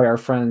sponsored by our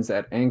friends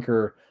at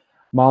Anchor.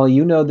 Molly,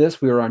 you know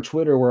this. We are on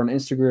Twitter, we're on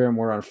Instagram,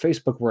 we're on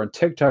Facebook, we're on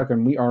TikTok,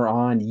 and we are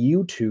on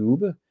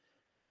YouTube.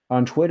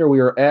 On Twitter, we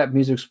are at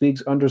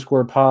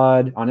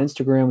MusicSpeaks_pod. On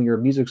Instagram, we are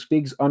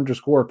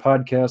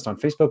MusicSpeaks_podcast. On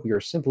Facebook, we are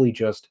simply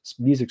just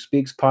Music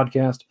Speaks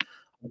Podcast.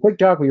 On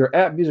TikTok, we are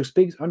at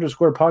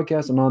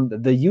MusicSpeaks_podcast. And on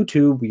the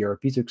YouTube, we are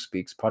Music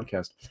Speaks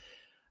Podcast.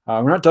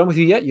 We're not done with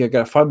you yet. You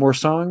got 5 more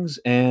songs,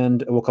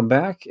 and we'll come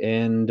back.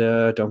 And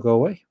don't go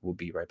away. We'll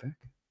be right back.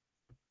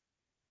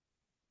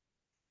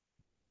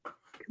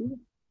 Cool.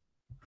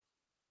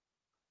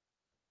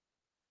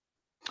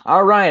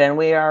 All right, and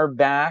we are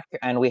back,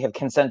 and we have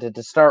consented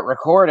to start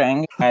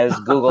recording, as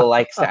Google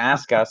likes to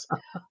ask us,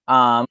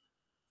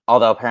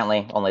 although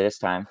apparently only this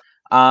time.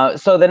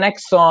 So the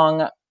next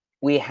song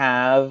we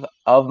have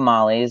of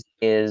Molly's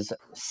is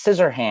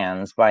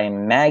Scissorhands by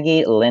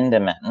Maggie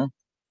Lindemann,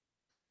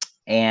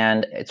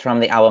 and it's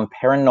from the album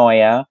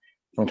Paranoia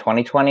from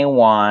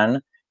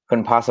 2021.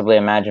 Couldn't possibly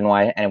imagine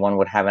why anyone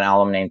would have an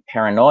album named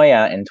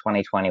Paranoia in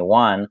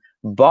 2021.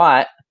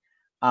 But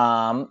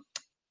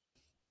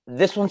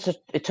this one,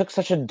 it took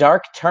such a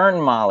dark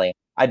turn, Molly.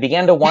 I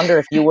began to wonder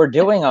if you were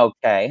doing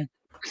okay.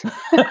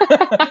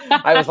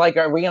 I was like,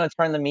 are we going to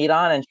turn the meat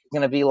on and she's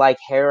going to be like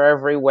hair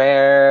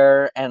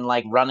everywhere and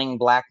like running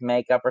black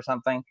makeup or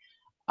something?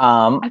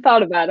 I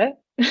thought about it.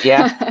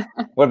 Yeah,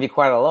 would be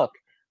quite a look.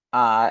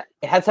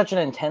 It had such an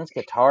intense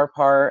guitar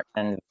part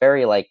and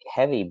very like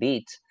heavy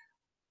beats.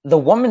 The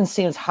woman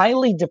seems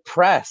highly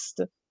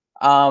depressed.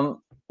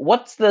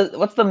 What's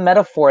the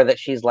metaphor that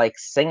she's like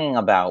singing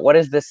about? What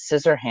is this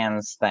scissor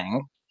hands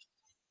thing?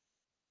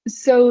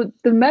 So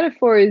the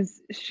metaphor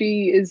is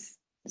she is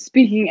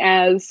speaking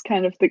as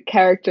kind of the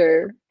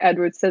character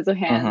Edward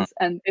Scissorhands,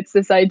 and it's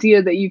this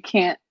idea that you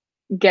can't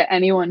get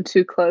anyone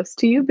too close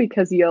to you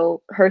because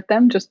you'll hurt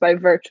them just by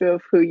virtue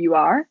of who you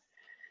are.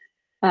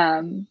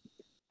 And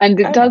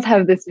it does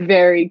have this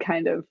very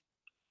kind of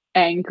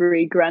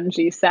angry,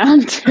 grungy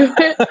sound to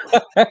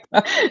it.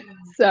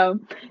 So,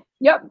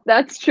 yep,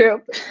 that's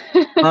true.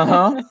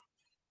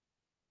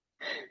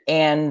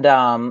 And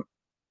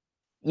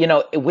you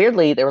know,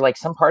 weirdly, there were like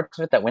some parts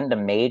of it that went into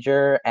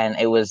major, and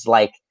it was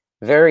like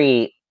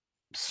very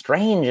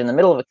strange in the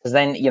middle of it, because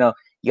then, you know,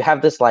 you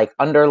have this like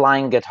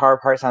underlying guitar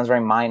part sounds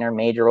very minor,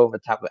 major over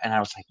the top of it, and I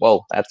was like,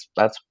 whoa,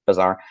 that's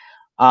bizarre.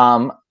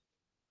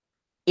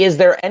 Is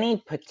there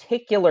any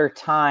particular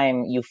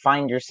time you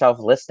find yourself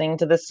listening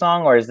to this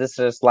song, or is this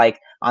just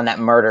like on that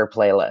murder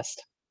playlist?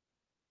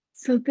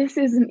 So this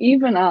isn't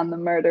even on the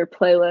murder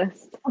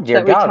playlist. Oh,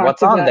 dear God,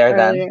 what's on there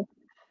earlier. Then?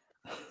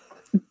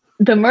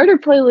 The murder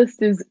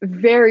playlist is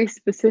very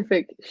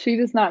specific. She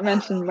does not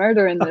mention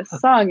murder in this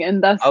song,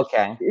 and thus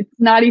it's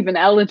not even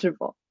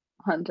eligible,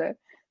 Hunter.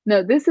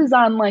 No, this is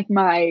on like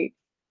my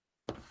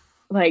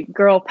like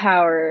girl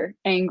power,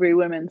 angry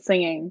women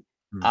singing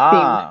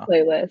themed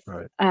playlist.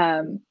 Right.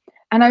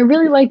 And I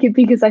really like it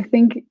because I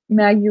think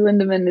Maggie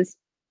Lindemann is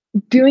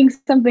doing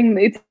something.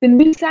 It's a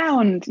new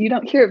sound. You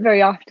don't hear it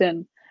very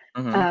often.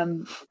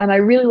 And I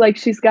really like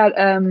she's got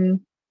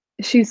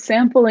she's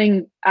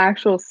sampling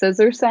actual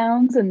scissor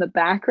sounds in the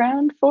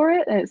background for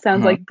it, and it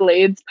sounds like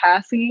blades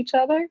passing each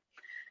other.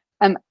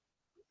 And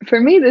for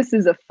me, this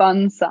is a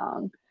fun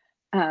song.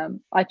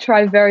 I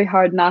try very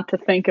hard not to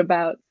think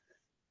about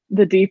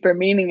the deeper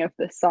meaning of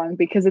this song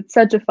because it's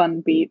such a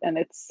fun beat and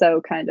it's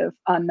so kind of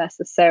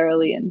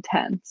unnecessarily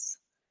intense.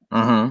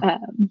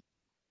 And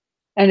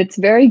it's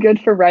very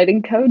good for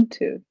writing code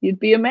too. You'd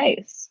be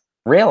amazed.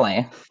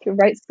 Really? To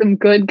write some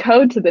good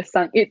code to this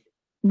song. It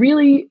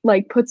really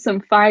like puts some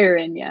fire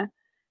in you,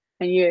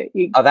 and you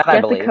get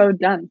the code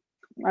done.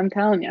 I'm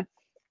telling you.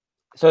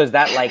 So is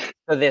that like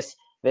this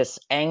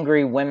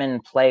angry women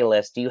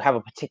playlist? Do you have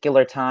a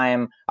particular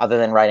time other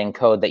than writing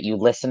code that you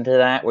listen to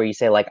that where you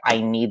say like,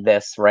 I need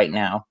this right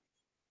now?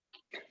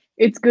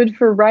 It's good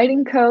for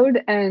writing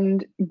code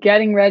and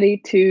getting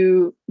ready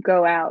to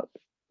go out.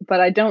 But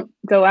I don't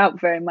go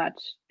out very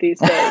much these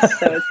days,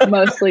 so it's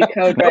mostly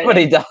code writing.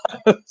 Nobody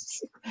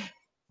does.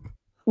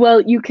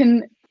 Well, you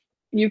can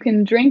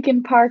drink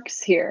in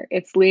parks here.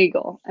 It's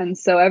legal. And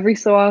so every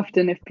so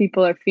often, if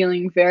people are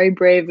feeling very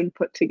brave and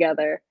put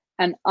together,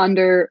 and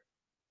under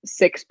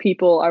 6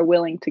 people are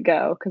willing to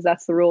go, because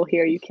that's the rule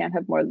here, you can't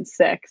have more than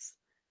 6,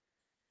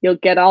 you'll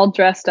get all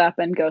dressed up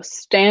and go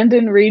stand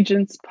in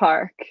Regent's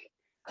Park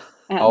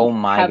and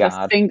have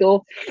a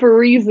single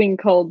freezing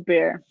cold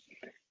beer.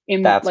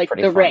 That's like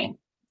pretty the funny.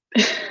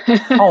 rain.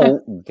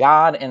 Oh,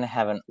 God in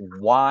heaven.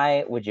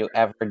 Why would you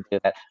ever do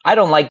that? I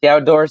don't like the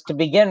outdoors to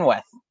begin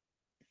with.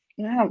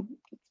 Yeah,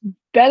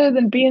 better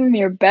than being in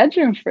your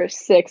bedroom for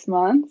 6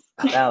 months.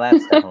 Well,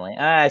 that's definitely,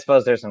 I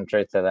suppose there's some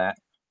truth to that.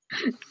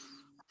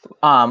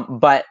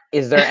 But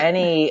is there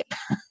any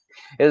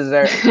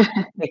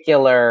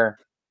particular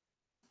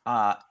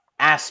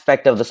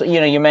aspect of this? You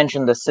know, you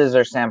mentioned the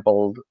scissor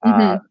sampled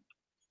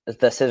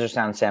the scissor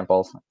sound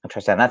samples. I'm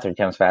trying to say that 3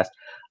 times fast.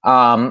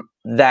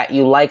 That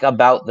you like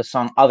about the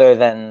song, other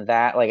than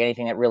that, like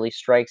anything that really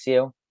strikes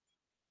you?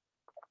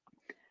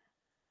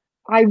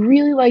 I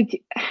really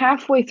like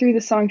halfway through the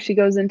song, she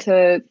goes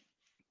into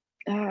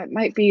it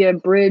might be a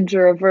bridge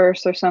or a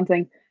verse or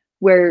something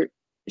where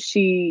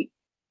she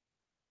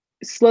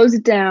slows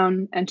it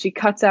down and she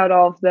cuts out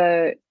all of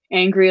the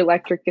angry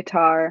electric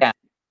guitar,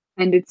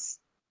 and it's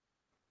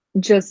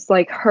just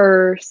like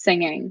her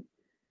singing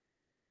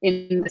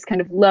in this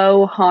kind of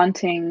low,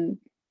 haunting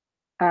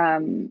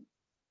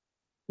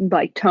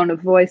like tone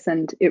of voice,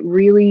 and it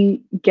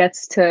really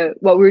gets to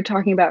what we were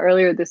talking about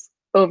earlier, this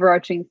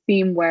overarching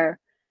theme where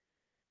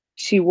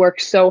she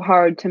works so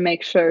hard to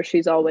make sure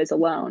she's always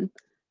alone.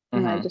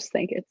 And I just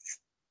think it's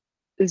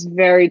this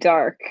very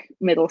dark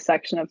middle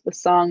section of the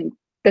song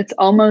that's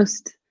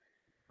almost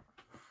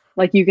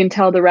like you can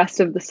tell the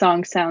rest of the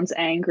song sounds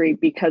angry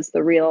because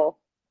the real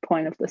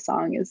point of the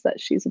song is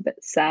that she's a bit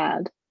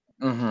sad.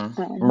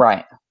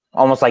 Right.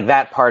 Almost like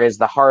that part is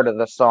the heart of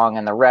the song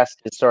and the rest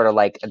is sort of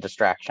like a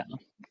distraction.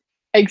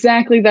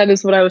 Exactly, that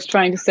is what I was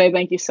trying to say.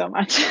 Thank you so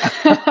much.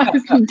 I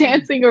was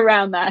dancing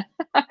around that.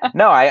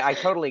 No, I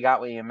totally got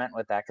what you meant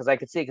with that, because I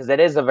could see, because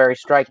it is a very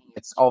striking.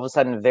 It's all of a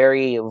sudden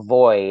very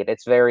void.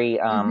 It's very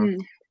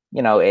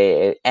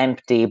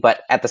empty,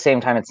 but at the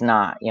same time, it's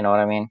not. You know what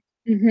I mean?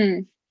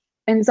 And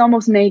it's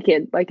almost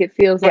naked. Like it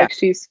feels like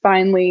she's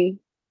finally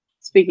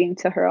speaking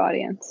to her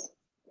audience.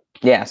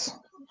 Yes,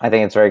 I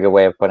think it's a very good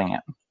way of putting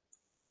it.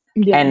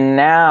 Yeah. And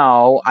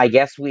now I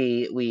guess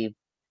we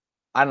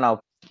I don't know,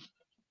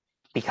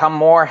 become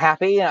more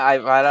happy. I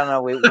don't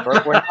know. We're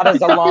not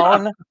as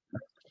alone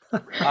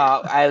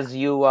as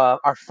you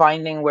are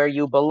finding where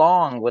you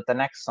belong with the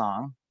next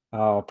song.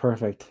 Oh,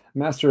 perfect.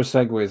 Master of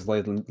segues,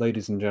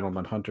 ladies and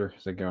gentlemen. Hunter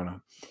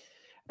Zagona.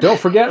 Don't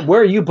forget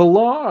where you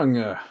belong.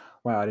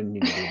 Wow, I didn't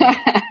need to do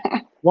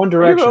that. One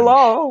Direction.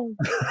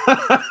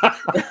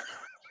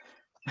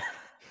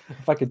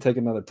 If I could take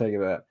another take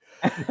of that.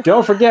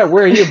 Don't forget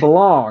where you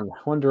belong.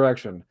 One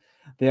Direction.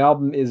 The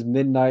album is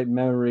Midnight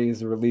Memories.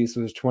 The release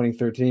was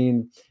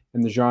 2013,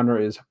 and the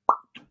genre is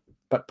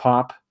but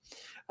pop.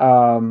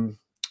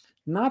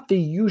 Not the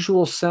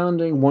usual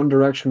sounding One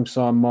Direction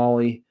song,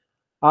 Molly.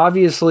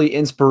 Obviously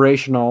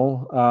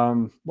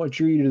inspirational. What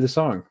drew you to the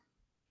song?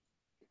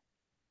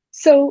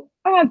 So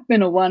I've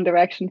been a One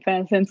Direction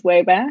fan since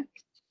way back.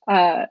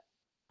 A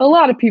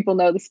lot of people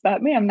know this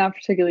about me. I'm not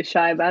particularly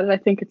shy about it. I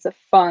think it's a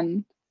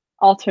fun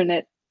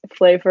alternate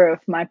flavor of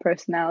my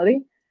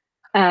personality.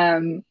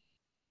 And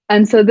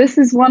so this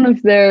is one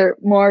of their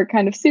more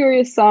kind of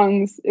serious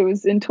songs. It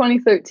was in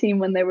 2013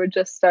 when they were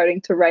just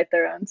starting to write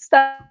their own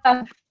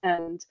stuff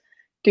and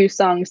do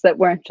songs that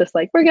weren't just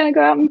like, we're going to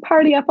go out and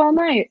party up all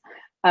night,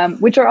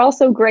 which are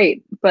also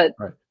great, but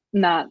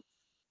not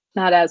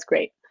as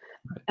great.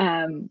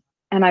 And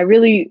I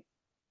really,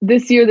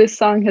 this year, this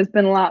song has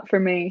been a lot for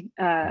me.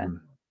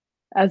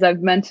 As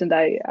I've mentioned,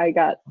 I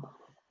got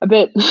a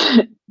bit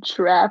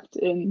trapped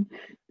in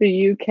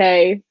the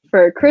UK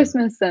for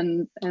Christmas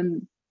and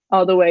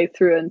all the way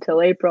through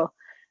until April.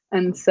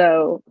 And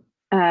so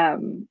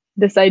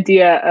this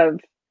idea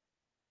of,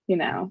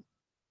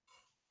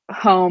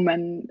 home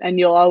and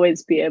you'll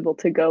always be able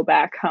to go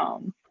back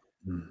home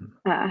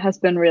has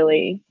been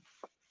really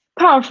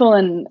powerful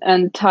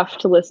and tough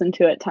to listen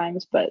to at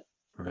times, but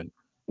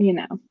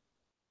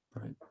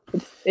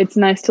it's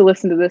nice to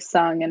listen to this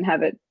song and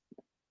have it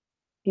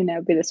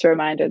be this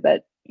reminder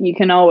that you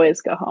can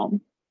always go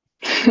home.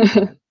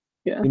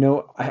 Yeah.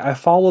 I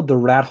followed the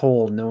rat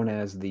hole known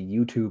as the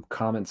YouTube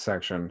comment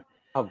section.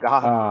 Oh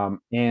God.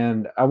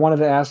 And I wanted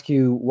to ask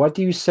you, what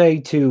do you say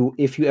to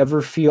if you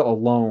ever feel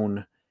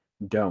alone,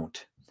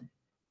 don't?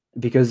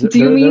 Because do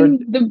you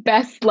mean the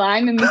best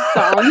line in the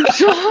song,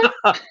 Sean?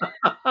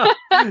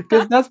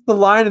 Because that's the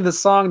line in the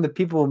song that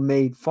people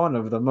made fun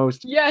of the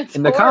most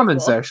in the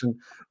comment section.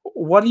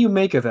 What do you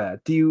make of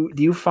that? Do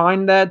you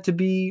find that to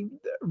be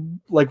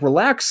like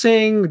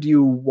relaxing? Do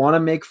you want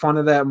to make fun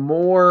of that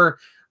more?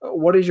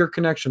 What is your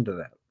connection to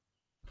that?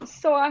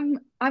 So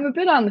I'm a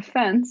bit on the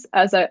fence,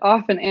 as I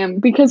often am,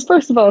 because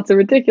first of all, it's a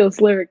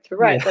ridiculous lyric to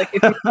write. Like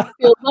if you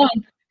feel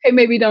alone, hey,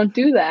 maybe don't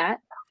do that.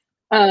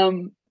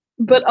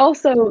 But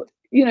also,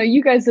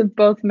 you guys have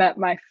both met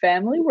my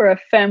family. We're a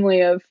family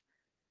of,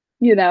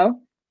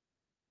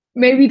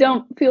 maybe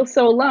don't feel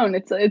so alone.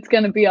 It's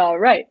going to be all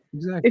right.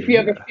 Exactly, if you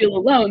ever feel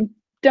alone,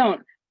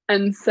 don't.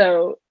 And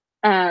so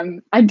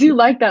I do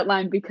like that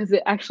line because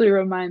it actually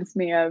reminds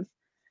me of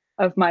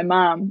my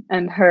mom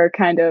and her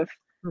kind of,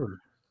 oh,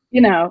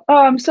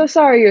 I'm so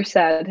sorry you're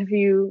sad. Have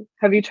you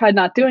tried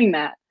not doing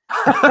that?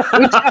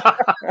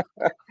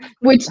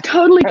 which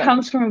totally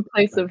comes from a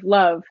place of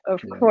love,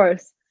 of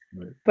course.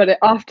 But it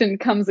often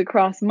comes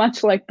across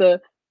much like the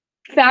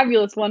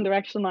fabulous One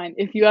Direction line,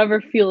 if you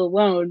ever feel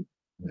alone,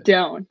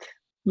 don't.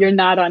 You're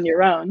not on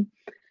your own,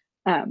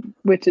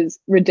 which is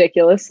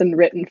ridiculous and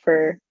written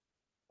for,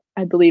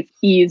 I believe,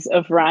 ease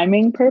of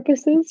rhyming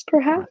purposes,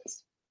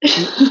 perhaps.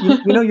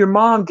 Your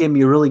mom gave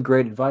me really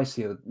great advice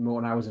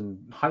when I was in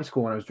high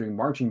school, when I was doing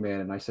marching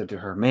band, and I said to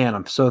her, man,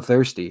 I'm so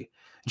thirsty.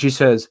 And she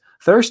says,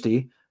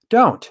 thirsty?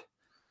 Don't.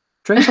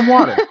 Drink some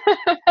water.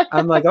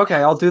 I'm like, okay,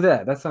 I'll do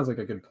that. That sounds like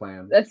a good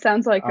plan. That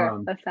sounds like her.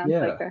 That sounds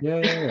like her.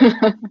 Yeah.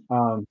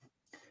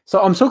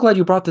 So I'm so glad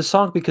you brought this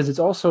song because it's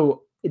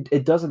also,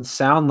 it doesn't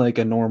sound like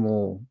a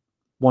normal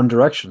One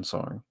Direction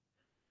song.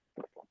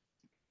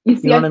 You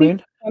know what I mean?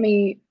 It's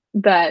funny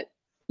that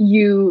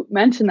you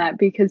mentioned that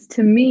because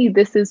to me,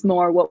 this is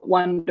more what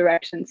One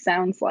Direction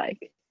sounds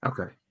like.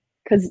 Okay.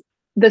 Because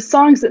the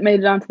songs that made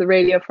it onto the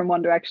radio from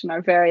One Direction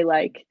are very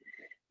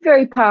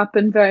pop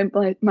and very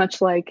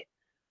much like,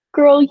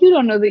 girl, you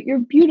don't know that you're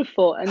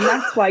beautiful and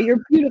that's why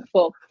you're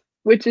beautiful,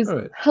 which is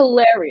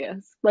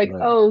hilarious. Like,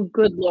 oh,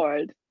 good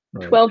Lord.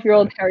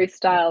 12-year-old Harry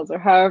Styles or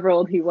however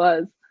old he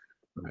was.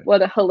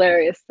 What a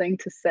hilarious thing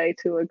to say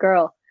to a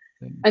girl.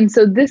 And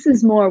so this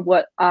is more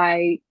what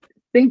I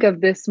think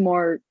of, this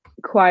more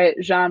quiet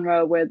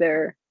genre where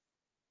they're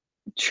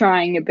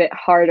trying a bit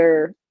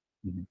harder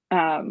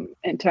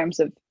in terms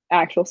of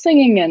actual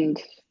singing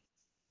and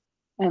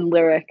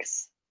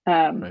lyrics.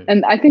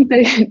 And I think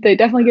they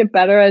definitely get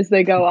better as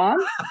they go on.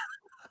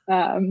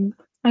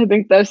 I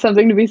think there's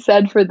something to be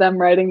said for them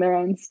writing their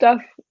own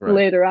stuff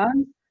later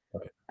on.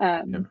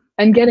 Right.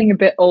 And getting a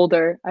bit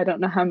older. I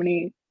don't know how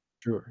many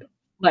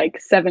like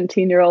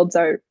 17-year-olds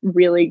are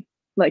really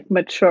like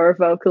mature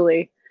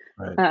vocally.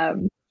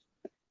 Right.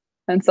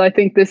 And so I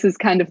think this is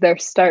kind of their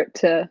start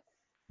to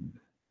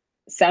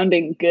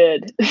sounding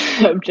good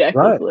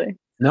objectively. Right.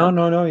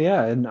 No,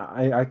 yeah. And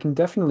I can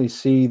definitely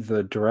see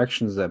the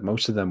directions that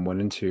most of them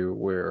went into,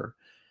 where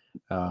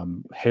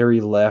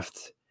Harry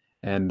left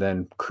and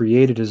then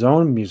created his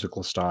own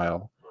musical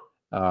style.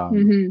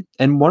 And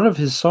one of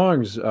his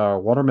songs,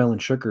 Watermelon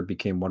Sugar,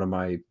 became one of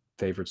my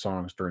favorite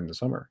songs during the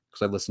summer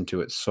because I listened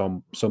to it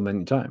so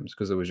many times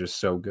because it was just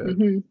so good,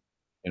 you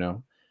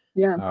know?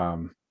 Yeah.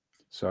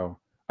 So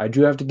I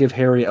do have to give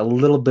Harry a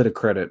little bit of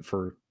credit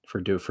for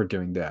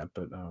doing that,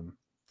 but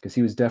because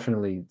he was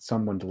definitely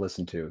someone to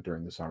listen to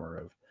during the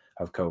summer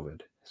of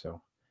COVID.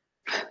 So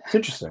it's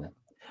interesting.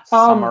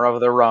 Summer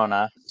of the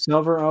Rona.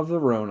 Summer of the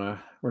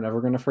Rona. We're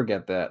never going to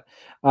forget that.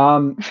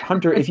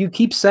 Hunter, if you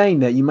keep saying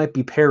that, you might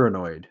be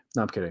paranoid.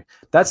 No, I'm kidding.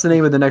 That's the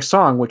name of the next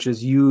song, which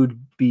is You'd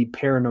Be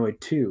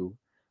Paranoid Too.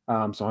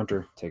 So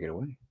Hunter, take it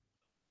away.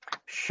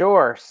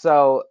 Sure.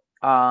 So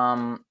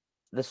the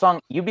song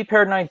You'd Be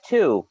Paranoid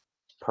Too,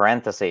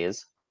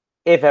 parentheses,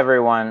 if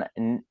everyone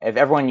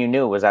you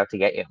knew was out to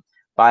get you,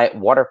 by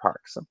Water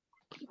Parks.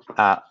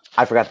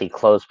 I forgot the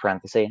close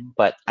parenthesis,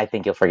 but I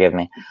think you'll forgive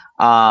me.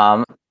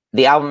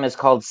 The album is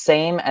called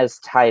Same as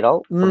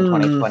Title from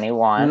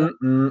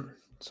 2021.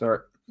 Sorry.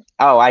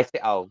 Oh, I see.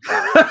 Oh,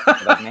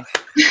 that's me.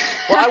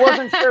 Well, I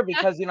wasn't sure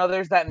because,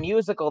 there's that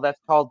musical that's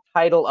called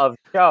Title of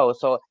Show.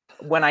 So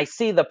when I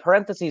see the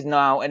parentheses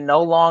now, it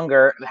no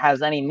longer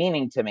has any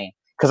meaning to me.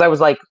 Because I was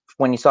like,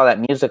 when you saw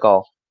that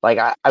musical, like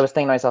I was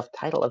thinking to myself,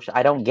 title of show,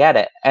 I don't get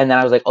it. And then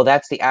I was like, oh,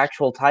 that's the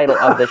actual title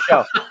of the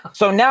show.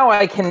 So now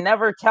I can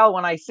never tell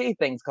when I see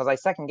things because I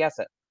second guess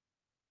it.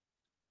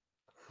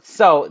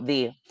 So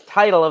the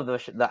title of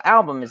the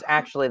album is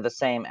actually the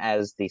same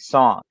as the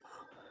song.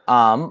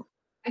 I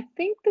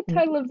think the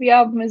title of the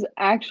album is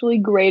actually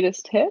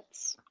Greatest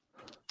Hits.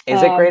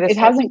 Is it Greatest Hits?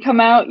 It hasn't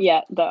come out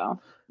yet, though.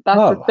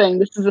 That's the thing.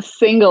 This is a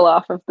single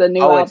off of the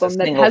new album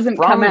that hasn't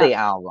come out. The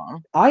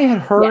album. I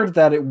had heard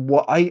that it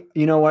was.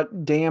 You know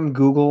what? Damn,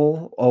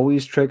 Google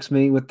always tricks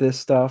me with this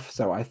stuff.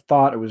 So I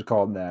thought it was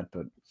called that,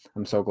 but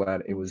I'm so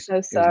glad it was.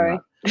 So sorry.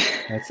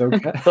 That's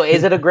okay. So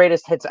is it a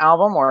Greatest Hits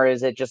album, or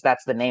is it just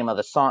that's the name of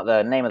the song?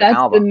 The name of the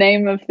album. That's the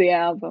name of the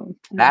album.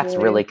 That's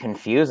really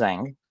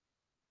confusing.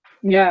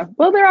 Yeah.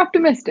 Well, they're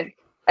optimistic.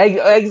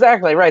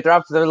 Exactly right.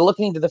 They're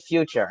looking to the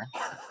future.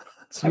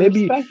 So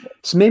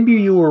maybe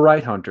you were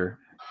right, Hunter.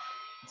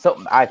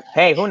 So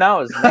hey, who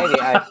knows? Maybe.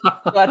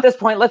 So at this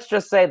point, let's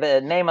just say the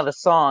name of the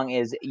song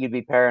is "You'd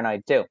Be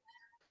Paranoid Too,"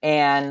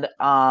 and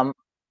I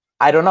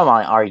don't know,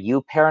 Molly. Are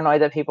you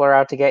paranoid that people are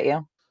out to get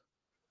you?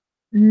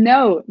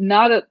 No,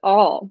 not at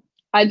all.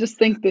 I just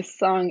think this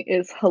song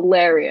is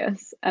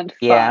hilarious and fun.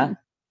 Yeah.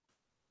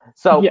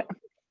 So,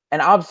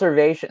 an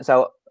observation.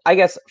 So, I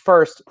guess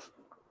first,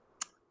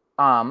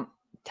 tell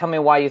me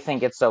why you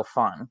think it's so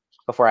fun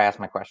before I ask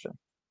my question.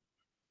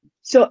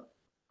 So,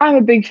 I'm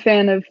a big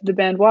fan of the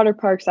band Water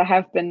Parks. I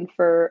have been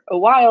for a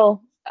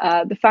while.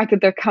 The fact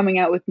that they're coming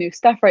out with new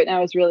stuff right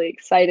now is really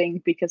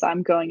exciting because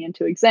I'm going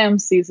into exam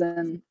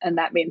season, and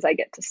that means I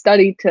get to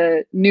study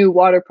to new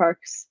Water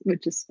Parks,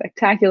 which is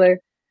spectacular.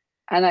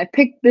 And I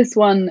picked this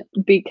one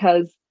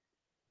because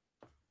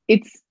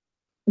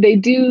they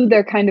do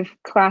their kind of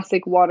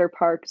classic Water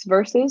Parks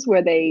verses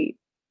where they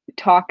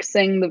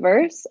sing the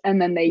verse, and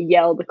then they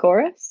yell the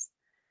chorus.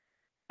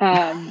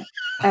 And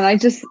I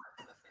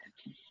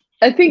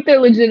think they're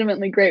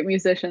legitimately great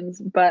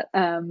musicians, but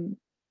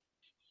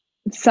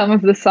some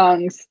of the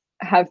songs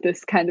have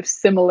this kind of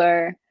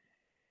similar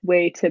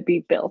way to be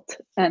built.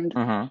 And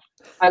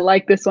I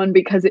like this one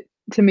because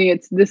to me,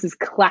 this is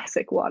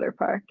classic Water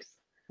Parks.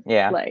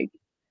 Yeah. Like,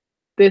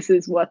 this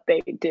is what they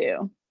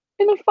do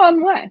in a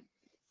fun way.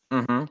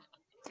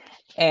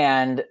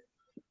 And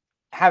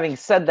having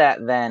said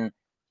that, then,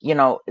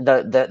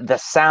 the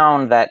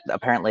sound that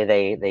apparently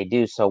they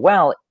do so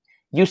well,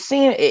 you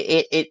seem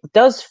it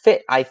does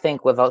fit, I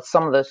think, with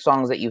some of the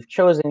songs that you've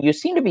chosen. You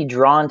seem to be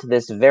drawn to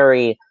this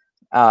very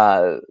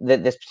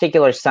this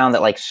particular sound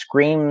that like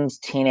screams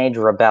teenage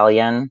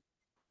rebellion.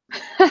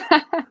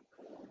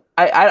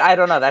 I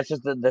don't know. That's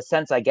just the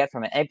sense I get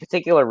from it. Any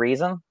particular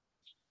reason?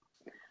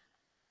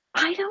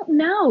 I don't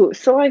know.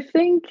 So I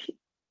think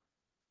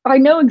I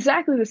know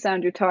exactly the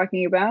sound you're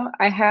talking about.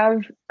 I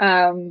have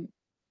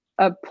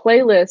a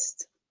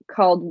playlist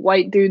called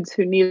White Dudes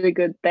Who Need a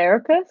Good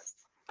Therapist.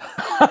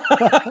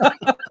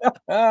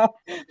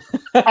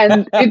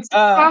 And it's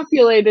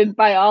populated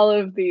by all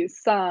of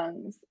these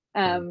songs.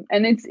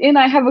 And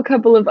I have a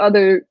couple of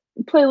other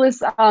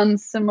playlists on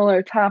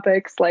similar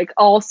topics, like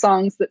all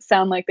songs that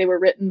sound like they were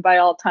written by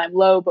All Time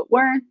Low but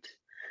weren't.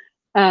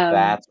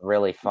 That's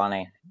really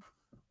funny.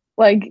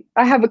 Like,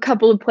 I have a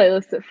couple of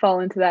playlists that fall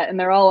into that, and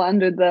they're all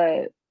under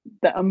the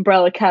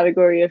umbrella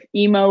category of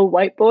emo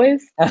white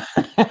boys.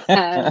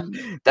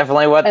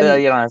 Definitely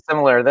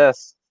similar to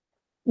this.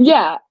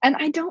 Yeah, and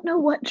I don't know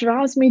what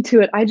draws me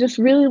to it. I just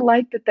really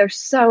like that they're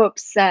so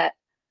upset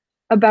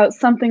about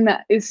something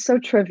that is so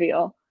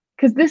trivial.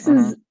 Because this Hmm.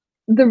 is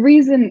the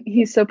reason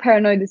he's so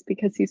paranoid is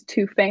because he's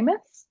too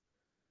famous.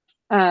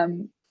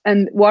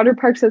 And Water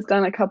Parks has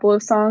done a couple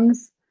of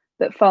songs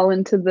that fall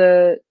into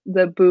the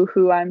 "Boo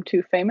Hoo, I'm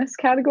Too Famous"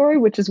 category,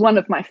 which is one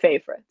of my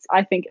favorites.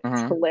 I think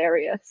it's Hmm.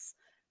 hilarious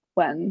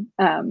when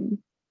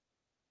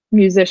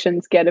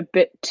musicians get a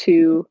bit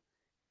too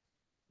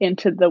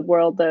into the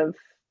world of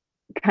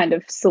kind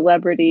of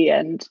celebrity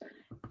and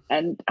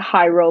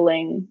high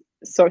rolling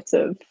sorts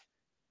of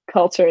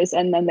cultures,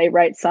 and then they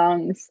write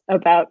songs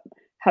about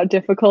how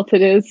difficult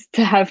it is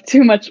to have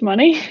too much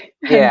money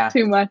and Yeah,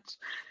 too much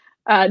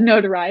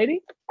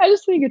notoriety. I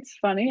just think it's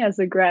funny as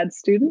a grad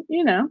student,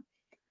 you know.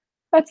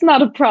 That's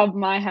not a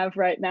problem I have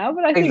right now,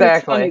 but I think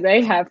it's funny exactly.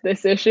 they have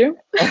this issue.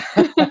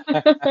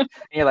 And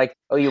you're like,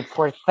 oh, you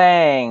poor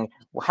thing.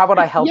 Well, how about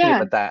I help you Yeah.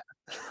 with that?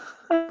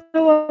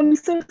 Oh, I'm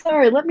so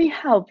sorry. Let me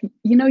help.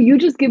 You know, you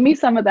just give me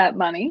some of that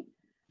money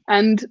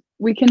and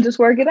we can just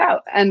work it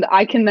out. And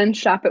I can then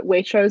shop at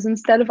Waitrose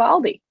instead of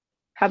Aldi.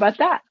 How about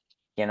that?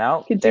 You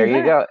know, Could there do you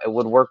that. go. It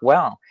would work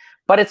well.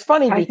 But it's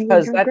funny I think it would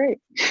because go great.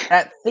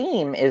 that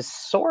theme is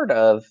sort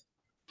of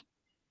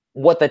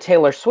what the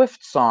Taylor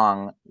Swift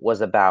song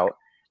was about.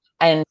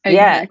 And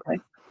yet Exactly.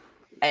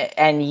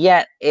 and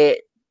yet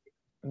it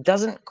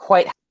doesn't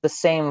quite have the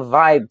same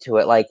vibe to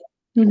it. Like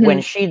when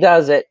Hmm. she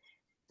does it,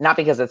 not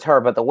because it's her,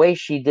 but the way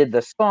she did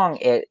the song,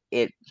 it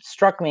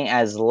struck me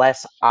as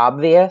less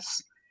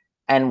obvious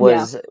and Yeah.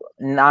 was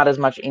not as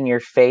much in your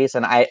face.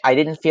 And I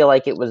didn't feel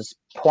like it was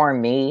poor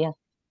me.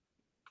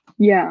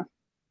 Yeah.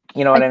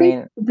 You know I what I think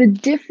mean? the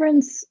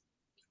difference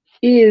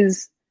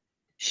is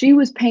she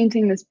was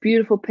painting this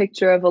beautiful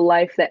picture of a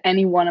life that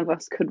any one of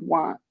us could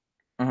want.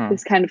 Hmm.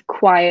 This kind of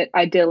quiet,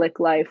 idyllic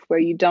life where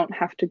you don't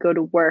have to go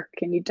to work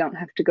and you don't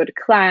have to go to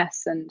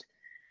class and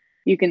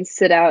you can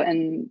sit out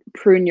and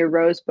prune your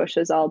rose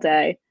bushes all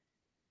day.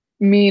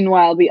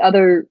 Meanwhile, the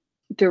other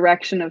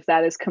direction of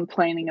that is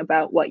complaining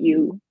about what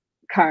you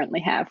currently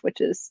have,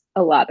 which is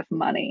a lot of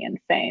money and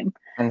fame.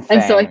 And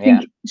And so I fame, yeah.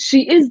 think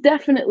she is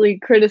definitely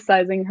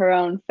criticizing her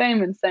own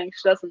fame and saying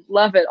she doesn't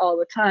love it all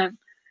the time,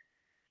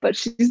 but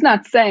she's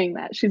not saying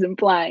that. She's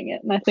implying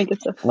it. And I think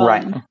it's a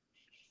Right. fun,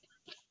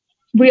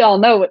 we all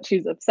know what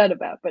she's upset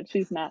about, but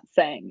she's not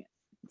saying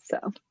it.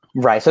 So,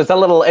 Right. So it's a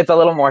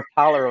little more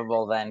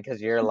tolerable then because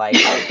you're like,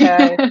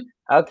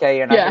 okay,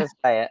 you're not yeah, gonna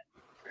say it.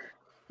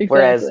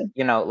 Whereas, exactly.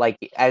 you know, like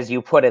as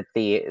you put it,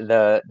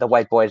 the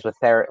white boys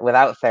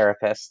without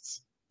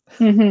therapists,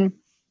 Hmm.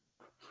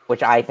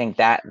 which I think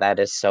that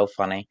is so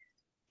funny.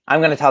 I'm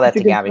gonna tell It's that a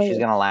to good Gabby. She's playlist.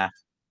 gonna laugh.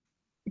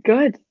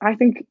 Good. I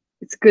think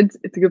it's good.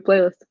 It's a good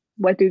playlist.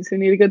 White dudes who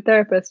need a good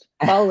therapist.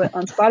 Follow it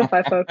on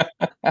Spotify, folks.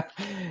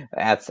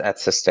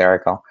 That's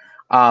hysterical.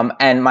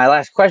 And my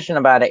last question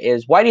about it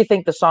is, why do you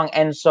think the song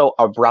ends so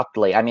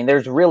abruptly? I mean,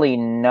 there's really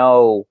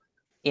no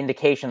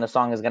indication the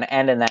song is going to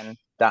end and then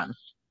done.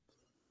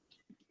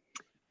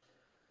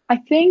 I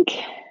think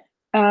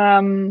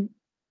um,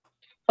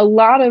 a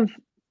lot of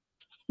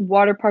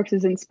Water Parks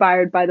is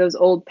inspired by those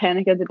old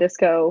Panic at the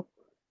Disco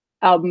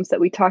albums that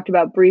we talked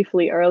about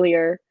briefly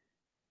earlier,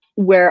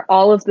 where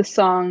all of the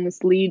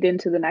songs lead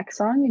into the next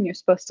song and you're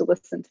supposed to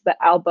listen to the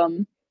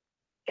album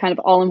kind of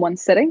all in one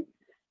sitting.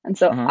 And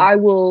so Hmm.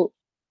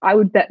 I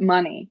would bet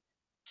money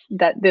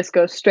that this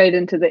goes straight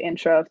into the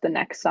intro of the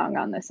next song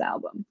on this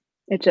album.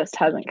 It just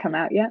hasn't come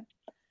out yet.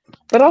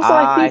 But also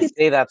Ah, I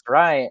see. That's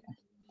right.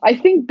 I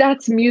think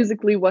that's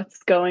musically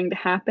what's going to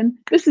happen.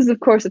 This is of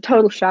course a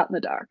total shot in the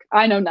dark.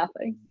 I know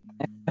nothing.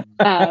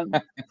 Um,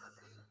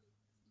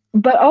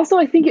 but also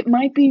I think it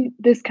might be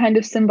this kind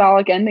of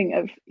symbolic ending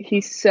of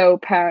he's so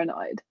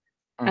paranoid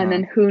and Hmm.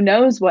 then who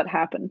knows what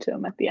happened to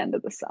him at the end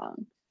of the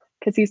song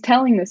because he's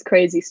telling this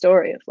crazy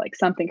story of like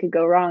something could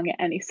go wrong at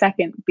any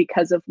second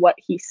because of what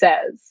he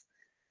says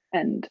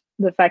and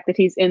the fact that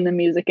he's in the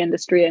music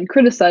industry and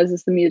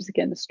criticizes the music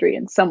industry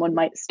and someone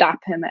might stop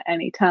him at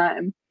any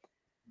time.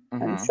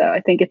 And Hmm. so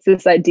I think it's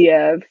this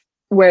idea of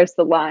where's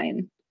the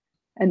line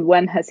and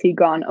when has he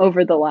gone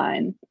over the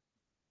line,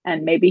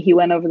 and maybe he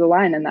went over the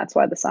line and that's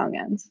why the song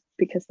ends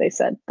because they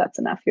said that's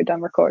enough, you're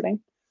done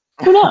recording.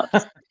 Who knows?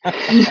 They're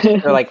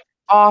And like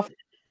off.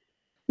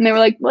 they were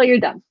like, well, you're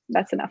done,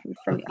 that's enough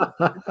from you.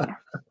 Okay.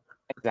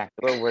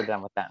 Exactly. We're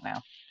done with that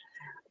now.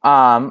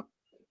 Um,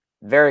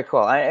 very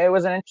cool. It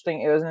was an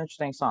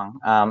interesting song.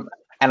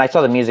 And I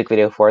saw the music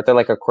video for it. They're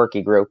like a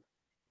quirky group.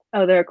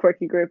 Oh, they're a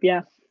quirky group.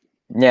 Yeah.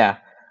 Yeah.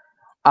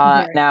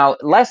 Very. Now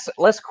less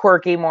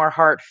quirky, more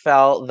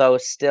heartfelt, though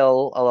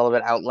still a little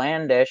bit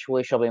outlandish.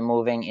 We shall be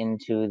moving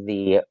into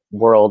the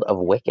world of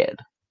Wicked.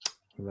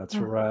 That's Oh.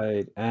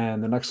 right.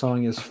 And the next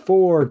song is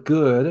For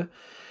Good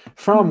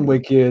from Mm.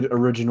 Wicked,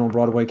 original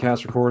Broadway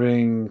cast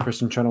recording,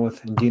 Kristen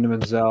Chenoweth and Dina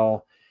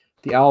Menzel.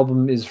 The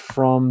album is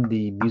from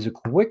the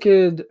musical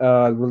Wicked.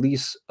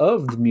 Release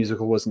of the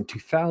musical was in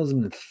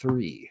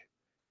 2003.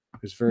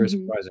 It was very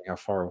Mhm.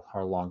 surprising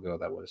how long ago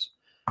that was.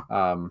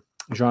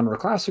 Genre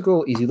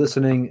classical, easy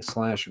listening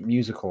 /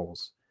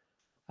 musicals.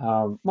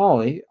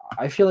 Molly,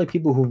 I feel like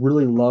people who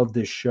really love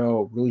this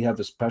show really have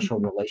a special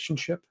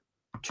relationship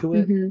to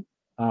it.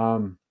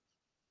 Um,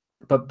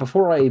 but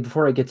before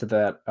I get to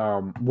that,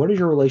 what is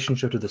your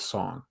relationship to this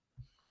song?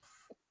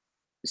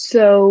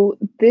 So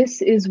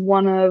this is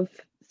one of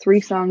 3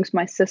 songs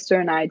my sister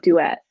and I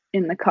duet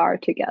in the car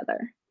together.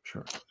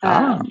 Sure.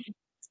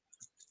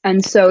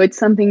 And so it's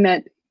something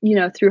that,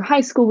 through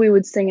high school we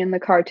would sing in the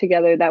car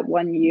together that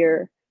one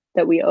year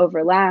that we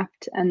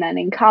overlapped. And then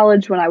in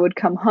college, when I would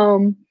come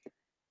home,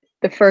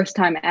 the first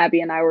time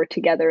Abby and I were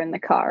together in the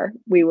car,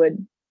 we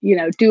would,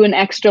 do an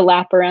extra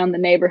lap around the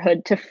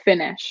neighborhood to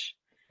finish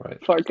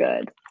for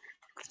good.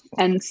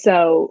 And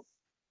so,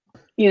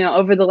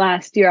 over the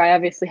last year, I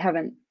obviously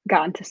haven't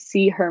gotten to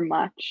see her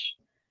much.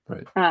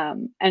 Right.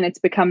 And it's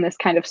become this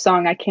kind of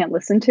song I can't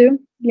listen to,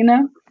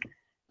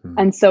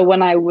 And so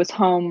when I was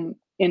home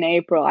in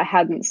April, I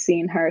hadn't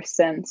seen her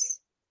since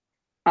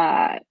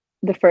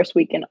the first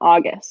week in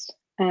August.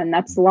 And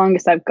that's the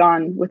longest I've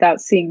gone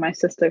without seeing my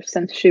sister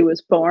since she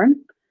was born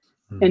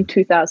in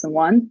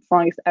 2001,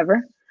 longest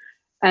ever.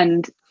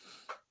 And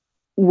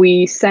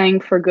we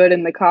sang For Good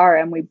in the car,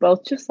 and we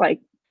both just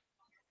like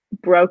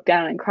broke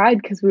down and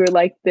cried because we were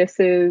like,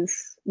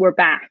 we're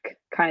back,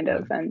 kind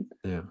of. And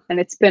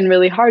it's been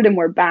really hard, and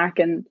we're back.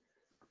 And,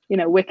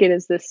 Wicked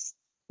is this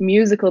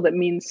musical that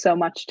means so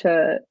much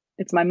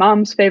it's my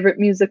mom's favorite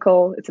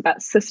musical. It's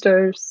about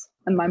sisters,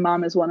 and my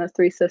mom is one of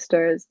 3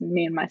 sisters, and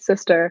me and my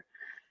sister,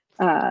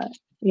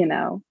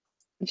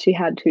 she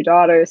had 2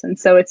 daughters. And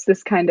so it's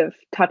this kind of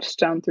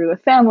touchstone through the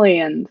family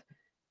and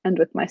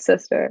with my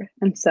sister.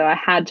 And so I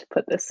had to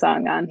put this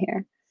song on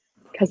here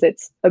because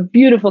it's a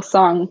beautiful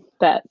song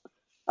that,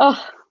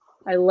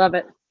 I love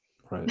it.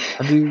 Right.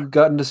 Have you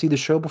gotten to see the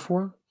show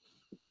before?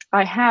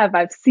 I have.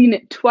 I've seen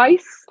it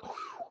twice.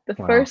 The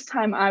first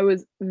time I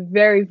was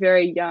very,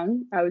 very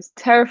young. I was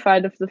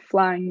terrified of the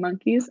flying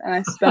monkeys, and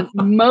I spent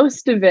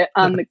most of it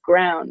on the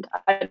ground.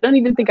 I don't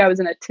even think I was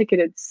in a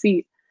ticketed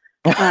seat.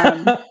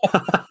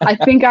 I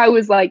think I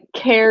was like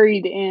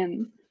carried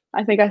in.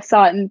 I think I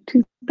saw it in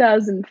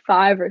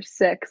 2005 or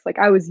 6. Like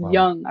I was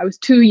young. I was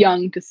too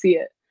young to see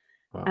it.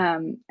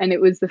 And it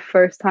was the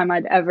first time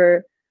I'd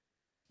ever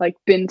like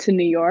been to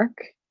New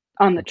York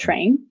on the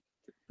train.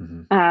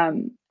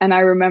 And I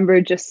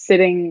remember just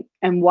sitting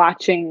and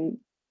watching.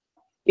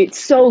 It's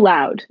so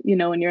loud,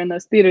 when you're in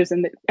those theaters,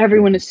 and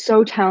everyone is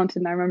so talented.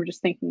 And I remember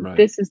just thinking,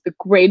 this is the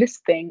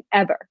greatest thing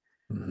ever.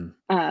 And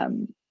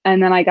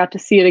then I got to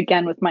see it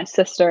again with my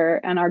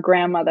sister and our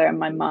grandmother and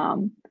my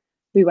mom.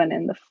 We went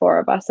in, the 4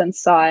 of us, and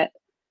saw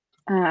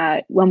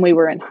it when we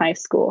were in high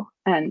school.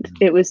 And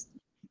it was,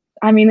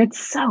 it's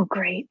so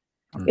great.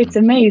 It's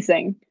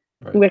amazing.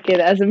 Wicked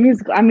as a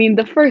musical.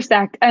 The first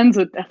act ends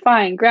with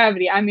defying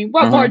gravity.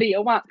 What more do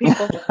you want,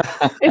 people?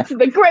 It's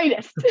the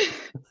greatest.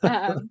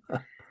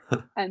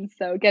 And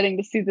so getting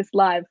to see this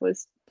live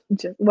was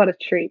just what a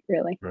treat,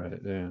 really. Right.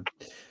 Yeah.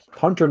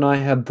 Hunter and I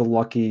had the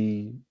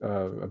lucky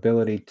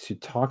ability to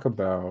talk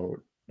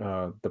about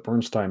the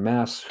Bernstein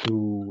Mass,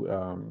 who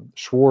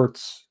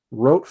Schwartz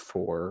wrote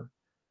for,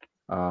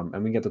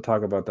 and we get to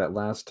talk about that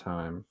last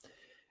time.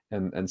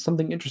 And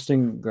something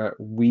interesting that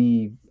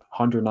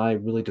Hunter and I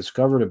really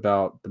discovered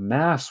about the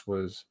Mass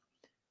was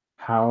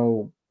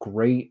how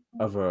great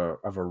of a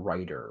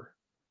writer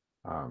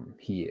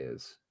he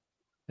is,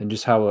 and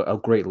just how a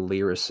great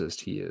lyricist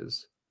he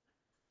is.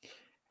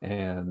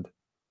 And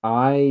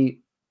I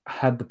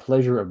had the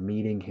pleasure of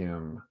meeting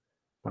him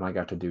when I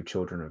got to do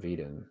Children of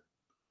Eden.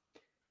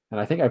 And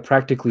I think I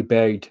practically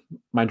begged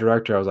my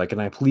director, I was like, can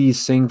I please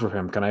sing for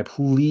him? Can I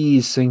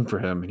please sing for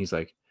him? And he's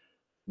like,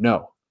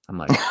 no. I'm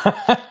like,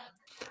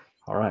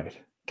 all right.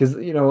 Because,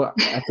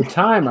 at the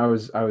time I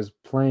was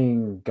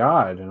playing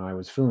God, and I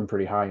was feeling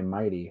pretty high and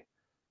mighty.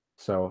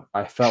 So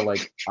I felt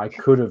like I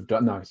could have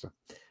done, no,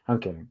 I'm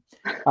kidding.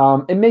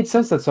 It made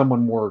sense that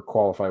someone more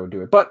qualified would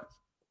do it. But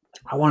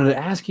I wanted to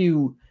ask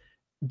you,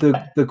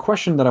 the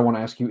question that I want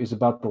to ask you is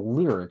about the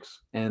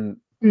lyrics. And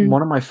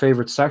one of my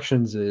favorite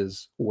sections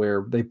is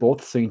where they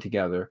both sing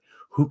together.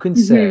 Who can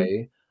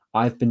say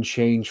I've been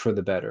changed for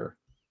the better?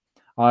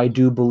 I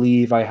do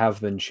believe I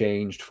have been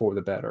changed for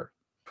the better.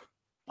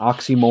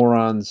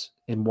 Oxymorons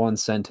in one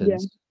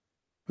sentence.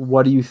 Yeah.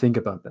 What do you think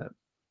about that?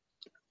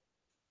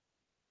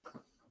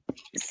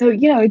 So,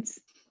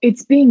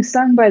 it's being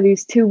sung by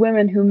these 2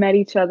 women who met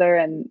each other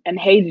and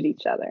hated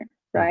each other,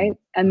 right?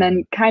 And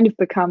then kind of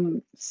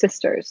become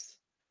sisters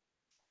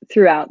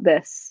throughout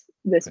this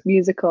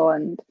musical.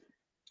 And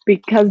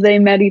because they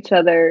met each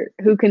other,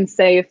 who can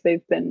say if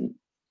they've been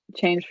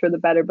changed for the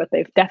better? But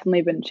they've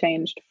definitely been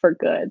changed for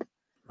good.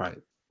 Right.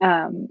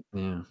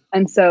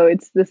 And so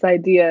it's this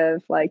idea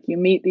of like, you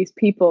meet these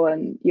people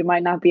and you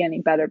might not be any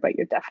better, but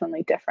you're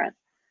definitely different.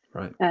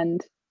 Right.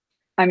 And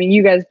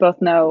you guys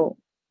both know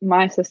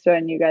my sister,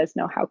 and you guys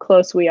know how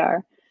close we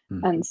are.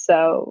 And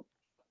so,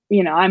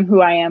 I'm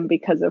who I am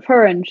because of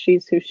her, and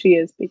she's who she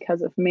is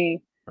because of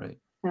me. Right.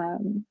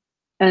 And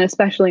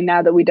especially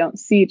now that we don't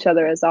see each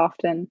other as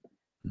often,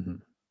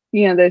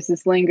 there's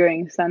this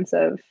lingering sense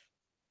of,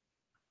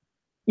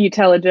 you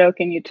tell a joke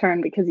and you turn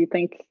because you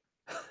think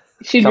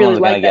she'd Someone's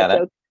really like gonna that get it.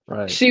 joke.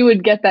 Right. She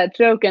would get that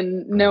joke,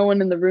 and no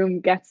one in the room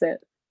gets it,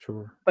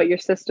 Sure. but your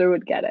sister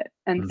would get it.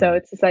 And so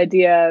it's this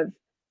idea of,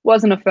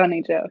 wasn't a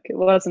funny joke, it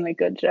wasn't a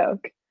good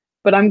joke,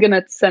 but I'm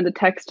gonna send a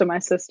text to my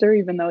sister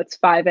even though it's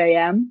 5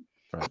 a.m.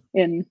 Right.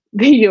 in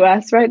the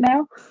US right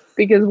now,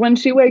 because when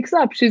she wakes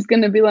up, she's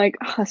gonna be like,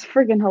 oh, that's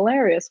freaking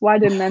hilarious. Why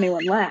didn't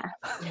anyone laugh?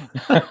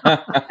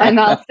 And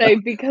I'll say,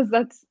 because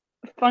that's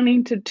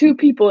funny to 2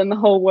 people in the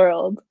whole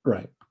world.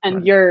 Right. And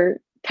right. you're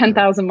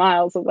 10,000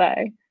 miles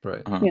away.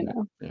 Right. You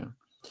know. Yeah.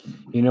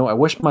 You know, I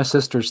wish my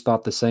sisters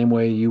thought the same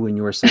way you and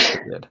your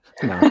sister did.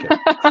 No,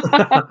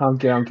 I'm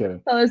kidding. I'm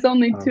kidding. Well, there's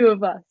only 2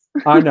 of us.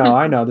 I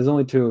know. There's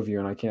only 2 of you,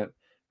 and I can't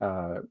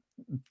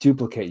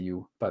duplicate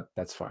you, but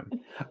that's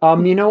fine.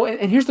 You know,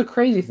 and here's the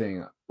crazy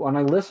thing. When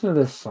I listened to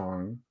this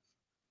song,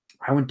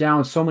 I went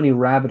down so many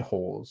rabbit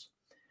holes.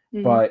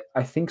 But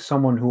I think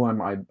someone who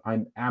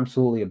I'm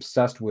absolutely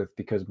obsessed with,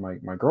 because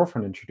my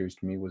girlfriend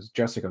introduced me, was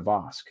Jessica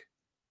Vosk,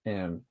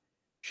 and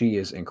she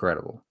is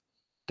incredible.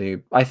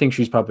 I think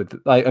she's probably,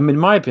 I mean, in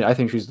my opinion, I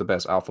think she's the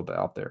best alphabet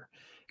out there,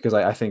 because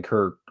I think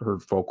her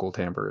vocal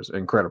timbre is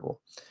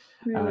incredible.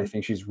 Really? And I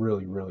think she's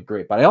really, really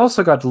great. But I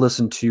also got to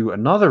listen to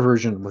another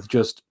version with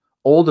just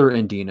older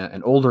Indina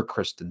and older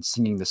Kristen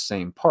singing the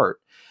same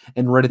part.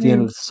 And right at the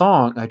end of the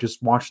song, I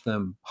just watched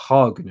them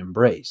hug and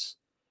embrace.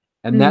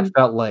 And that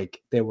felt like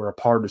they were a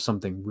part of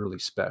something really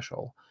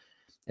special.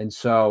 And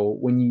so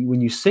when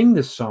you sing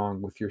this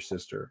song with your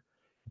sister,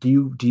 do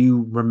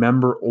you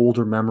remember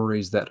older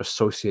memories that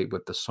associate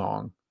with the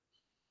song?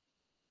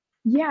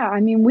 Yeah, I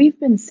mean, we've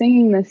been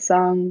singing this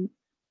song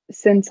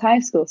since high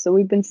school. So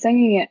we've been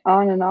singing it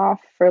on and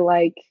off for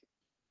like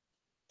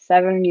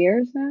 7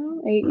 years now,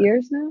 8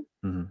 years now.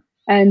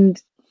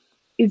 And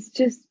it's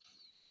just,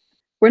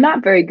 we're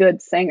not very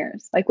good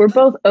singers. Like, we're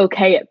both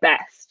okay at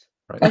best.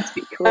 Right. Let's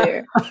be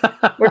clear.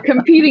 We're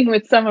competing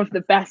with some of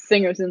the best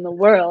singers in the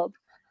world.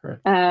 Right.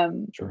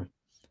 Sure.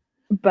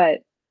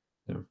 But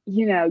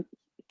you know,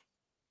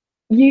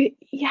 you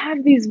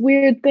have these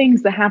weird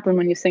things that happen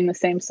when you sing the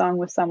same song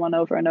with someone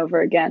over and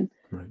over again.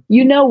 Right.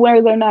 You know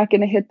where they're not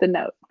going to hit the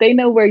note. They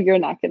know where you're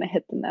not going to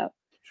hit the note.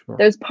 Sure.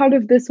 There's part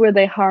of this where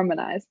they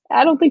harmonize.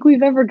 I don't think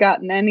we've ever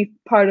gotten any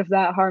part of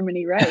that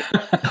harmony right.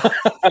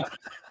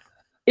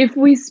 If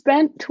we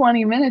spent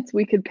 20 minutes,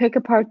 we could pick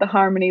apart the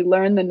harmony,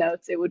 learn the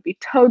notes. It would be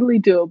totally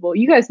doable.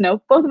 You guys know,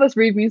 both of us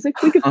read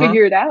music. We could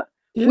figure it out.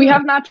 Yeah. We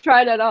have not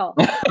tried at all.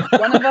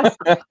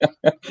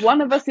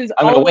 One of us is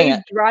always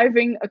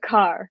driving a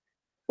car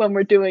when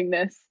we're doing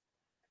this,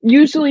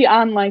 usually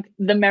on like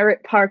the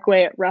Merritt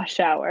Parkway at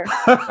rush hour.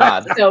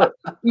 So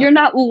you're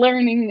not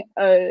learning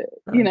a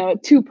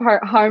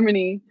 2-part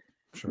harmony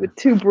with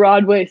 2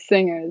 Broadway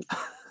singers.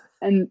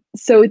 And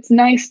so it's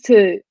nice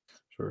to,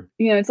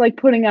 it's like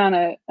putting on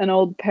an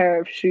old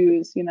pair of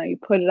shoes. You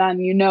put it on,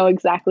 you know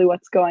exactly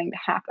what's going to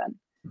happen.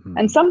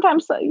 And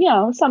sometimes,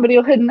 somebody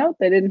will hit a note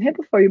they didn't hit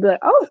before. You'll be like,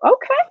 oh,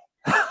 okay.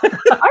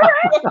 All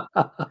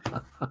right.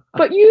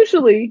 But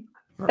usually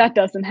that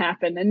doesn't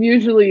happen. And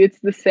usually it's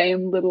the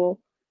same little,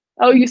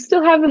 oh, you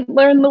still haven't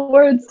learned the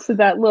words to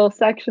that little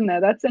section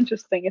there. That's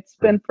interesting. It's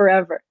been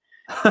forever.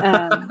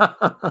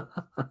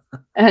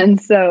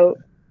 And so,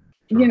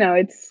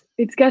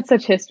 it's got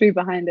such history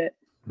behind it.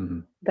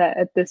 That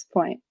at this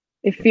point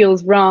it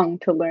feels wrong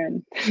to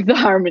learn the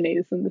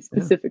harmonies and the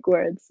specific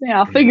words.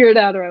 I'll figure it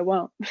out or I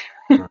won't.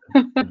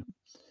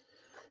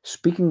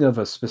 Speaking of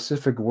a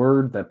specific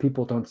word that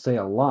people don't say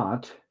a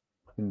lot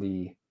in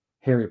the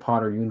Harry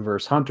Potter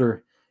universe,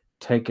 Hunter,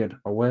 take it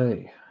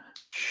away.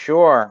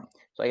 Sure.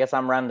 So I guess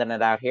I'm rounding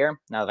it out here.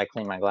 Now that I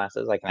clean my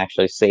glasses, I can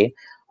actually see.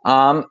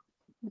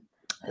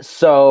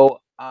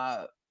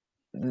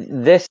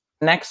 This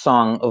next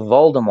song,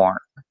 Voldemort,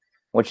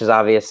 which is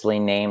obviously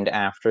named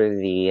after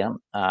the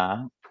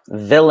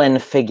villain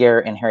figure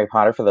in Harry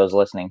Potter, for those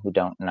listening who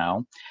don't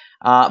know,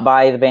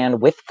 by the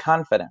band With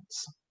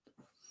Confidence.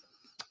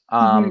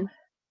 And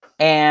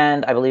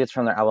I believe it's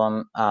from their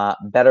album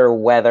Better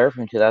Weather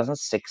from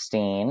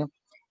 2016.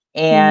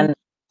 And,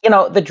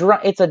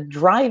 it's a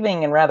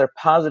driving and rather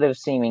positive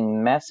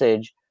seeming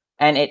message.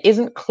 And it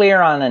isn't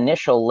clear on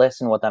initial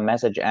listen what the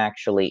message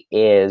actually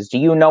is. Do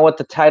you know what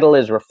the title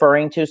is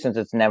referring to, since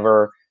it's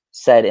never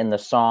said in the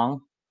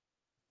song?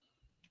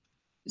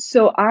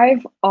 So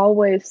I've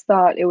always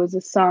thought it was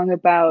a song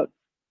about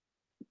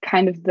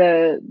kind of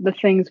the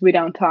things we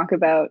don't talk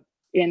about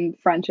in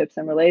friendships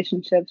and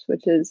relationships,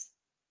 which is,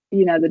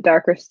 the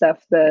darker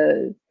stuff,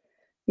 the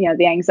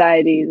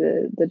anxiety,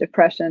 the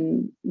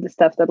depression, the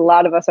stuff that a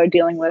lot of us are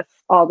dealing with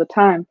all the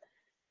time.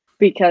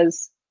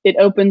 Because it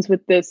opens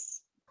with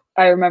this,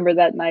 I remember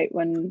that night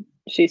when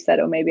she said,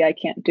 oh, maybe I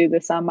can't do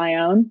this on my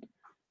own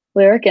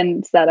lyric. And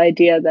it's that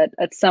idea that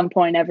at some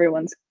point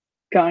everyone's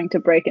going to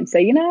break and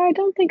say, I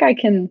don't think I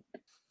can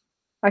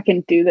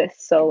do this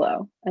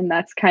solo. And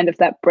that's kind of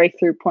that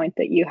breakthrough point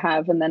that you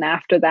have. And then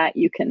after that,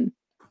 you can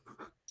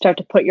start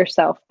to put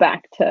yourself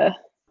back to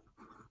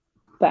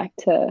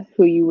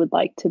who you would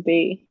like to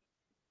be.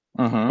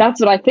 That's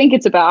what I think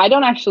it's about. I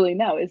don't actually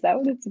know. Is that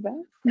what it's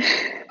about?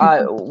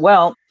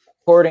 Well,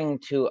 according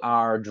to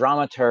our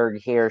dramaturg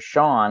here,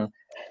 Sean,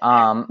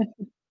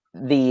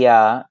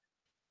 the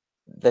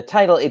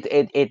title,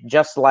 it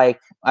just like,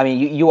 I mean,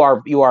 you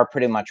are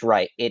pretty much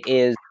right. It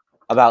is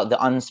about the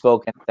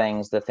unspoken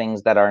things, the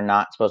things that are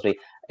not supposed to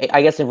be,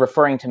 I guess, in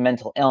referring to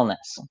mental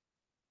illness,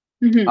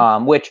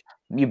 which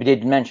you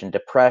did mention,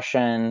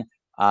 depression,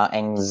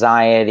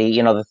 anxiety,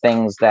 you know, the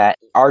things that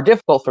are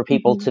difficult for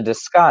people to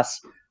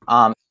discuss.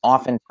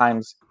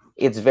 Oftentimes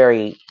it's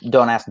very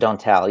don't ask, don't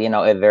tell, you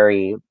know, a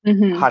very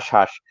hush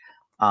hush,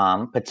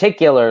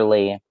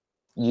 particularly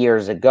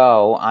years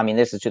ago. I mean,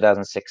 this is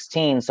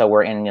 2016, so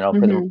we're in, you know,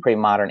 pretty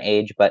modern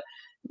age, but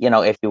you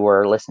know, if you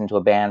were listening to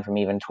a band from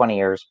even 20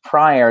 years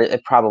prior,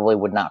 it probably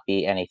would not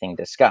be anything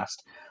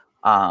discussed.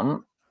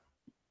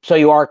 So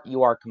you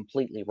are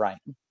completely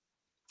right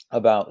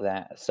about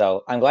that.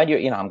 So I'm glad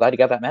I'm glad you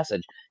got that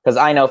message, because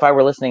I know if I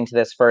were listening to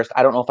this first,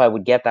 I don't know if I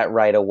would get that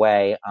right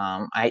away.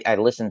 I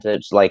listened to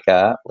it like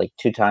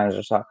 2 times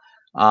or so,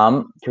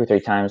 2 or 3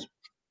 times.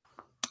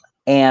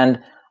 And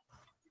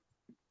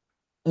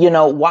you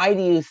know, why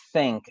do you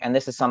think, and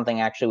this is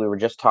something actually we were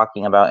just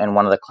talking about in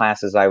one of the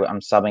classes I'm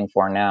subbing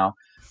for now.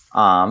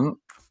 I'm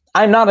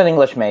not an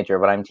English major,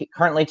 but I'm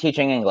currently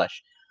teaching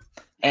English,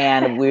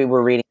 and we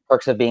were reading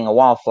Perks of Being a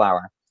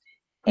Wallflower,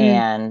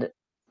 and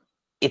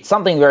it's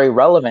something very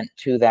relevant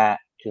to that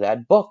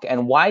book.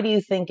 And why do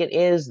you think it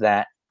is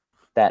that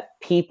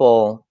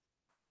people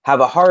have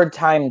a hard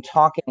time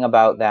talking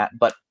about that,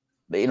 but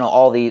you know,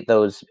 all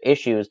those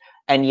issues,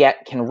 and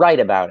yet can write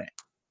about it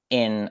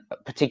in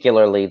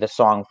particularly the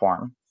song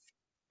form?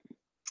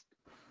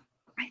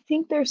 I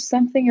think there's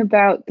something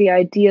about the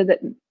idea that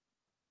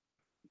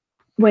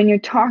when you're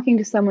talking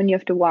to someone, you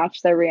have to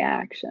watch their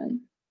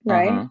reaction,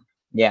 right?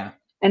 Yeah.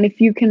 And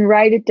if you can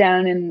write it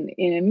down in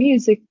a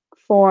music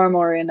form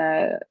or in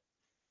a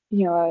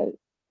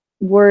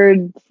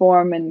word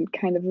form and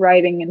kind of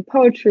writing in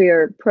poetry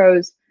or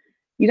prose,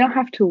 you don't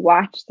have to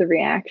watch the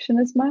reaction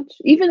as much.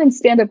 Even in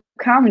stand-up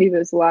comedy,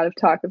 there's a lot of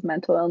talk of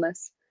mental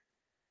illness.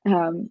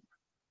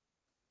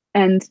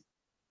 And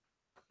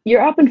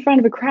you're up in front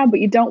of a crowd, but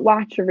you don't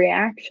watch a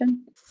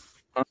reaction.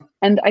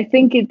 And I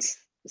think it's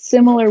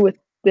similar with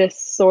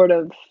this sort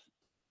of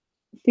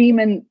theme,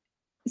 and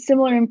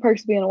similar in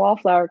Perks of Being a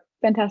Wallflower.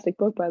 Fantastic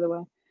book, by the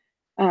way.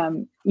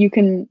 You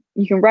can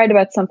write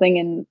about something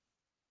and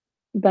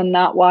then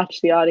not watch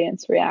the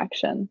audience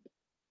reaction,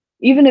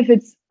 even if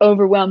it's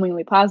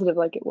overwhelmingly positive,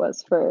 like it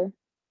was for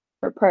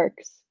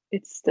Perks.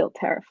 It's still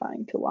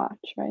terrifying to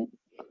watch,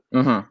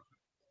 right?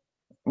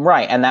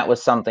 Right, and that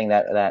was something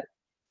that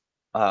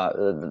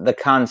the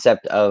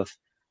concept of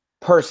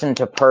person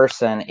to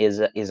person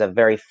is a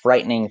very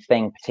frightening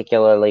thing,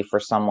 particularly for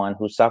someone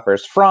who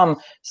suffers from,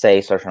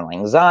 say, social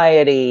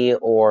anxiety,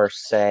 or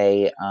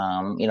say,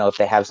 you know, if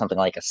they have something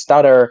like a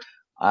stutter.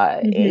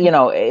 You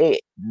know,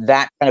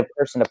 that kind of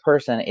person to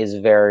person is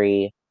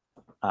very,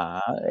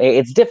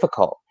 it's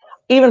difficult.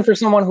 Even for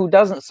someone who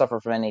doesn't suffer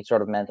from any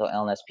sort of mental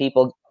illness,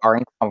 people are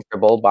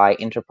uncomfortable by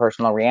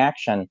interpersonal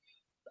reaction,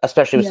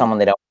 especially with someone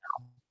they don't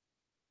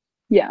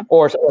know,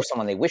 or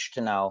someone they wish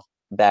to know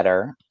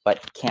better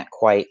but can't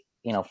quite,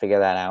 you know, figure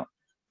that out.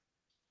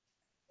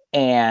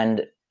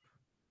 And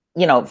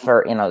you know,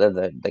 for, you know,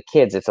 the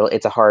kids,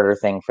 it's a harder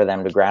thing for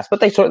them to grasp, but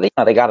they sort of, you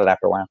know, they got it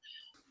after a while.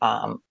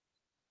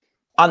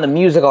 On the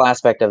musical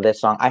aspect of this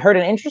song, I heard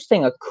an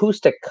interesting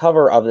acoustic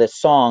cover of this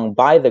song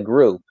by the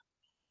group.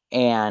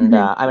 And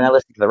I mean, I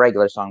listened to the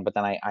regular song, but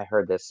then I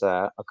heard this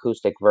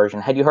acoustic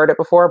version. Had you heard it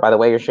before? By the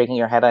way, you're shaking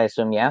your head, I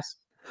assume yes?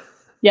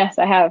 Yes,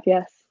 I have.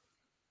 Yes.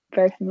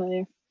 Very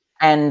familiar.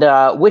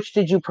 And which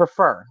did you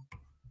prefer?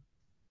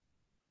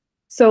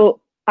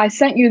 So I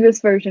sent you this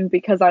version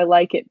because I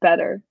like it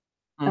better.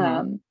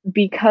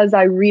 Because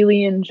I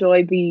really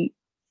enjoy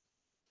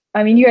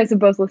I mean, you guys have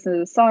both listened to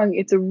the song.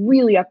 It's a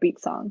really upbeat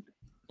song.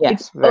 Yes,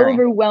 it's very.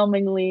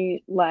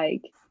 Overwhelmingly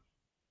like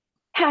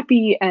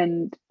happy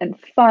and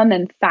fun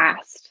and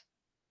fast.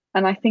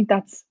 And I think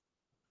that's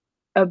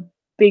a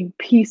big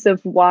piece of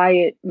why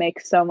it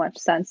makes so much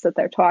sense that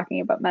they're talking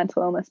about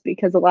mental illness,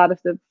 because a lot of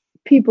the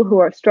people who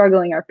are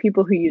struggling are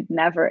people who you'd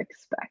never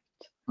expect,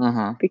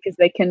 because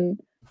they can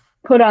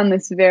put on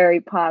this very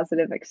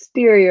positive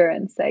exterior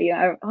and say, you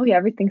know, oh yeah,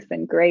 everything's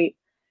been great.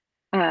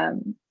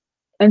 And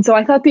so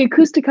I thought the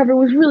acoustic cover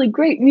was really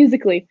great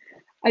musically.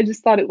 I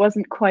just thought it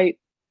wasn't quite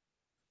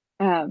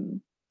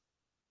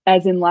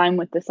as in line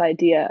with this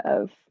idea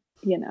of,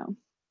 you know,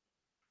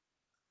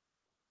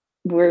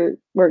 we're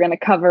going to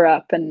cover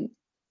up, and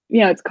you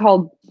know, it's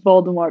called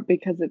Voldemort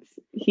because it's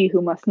he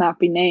who must not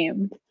be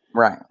named.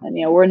 Right. And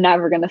you know, we're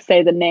never going to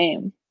say the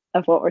name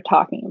of what we're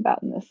talking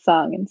about in this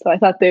song. And so I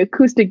thought the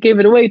acoustic gave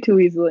it away too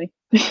easily.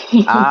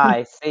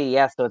 I see.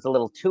 Yes, so it's a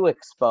little too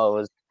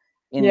exposed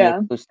in the Yeah.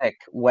 acoustic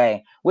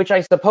way, which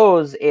I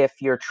suppose if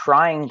you're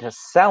trying to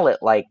sell it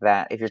like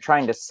that, if you're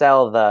trying to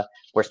sell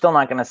we're still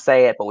not going to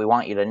say it, but we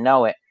want you to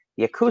know it,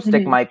 the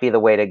acoustic might be the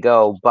way to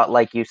go. But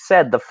like you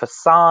said, the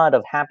facade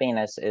of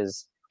happiness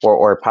is,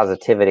 or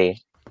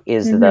positivity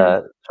is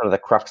the sort of the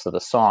crux of the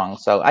song.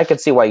 So I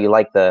could see why you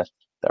like the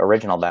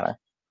original better.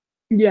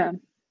 Yeah.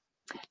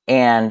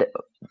 And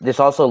this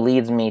also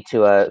leads me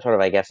to a sort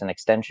of, I guess, an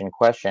extension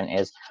question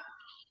is,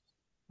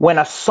 when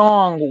a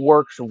song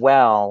works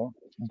well,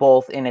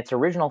 both in its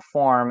original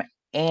form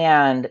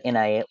and in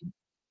a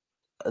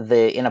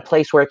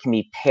place where it can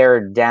be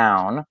pared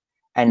down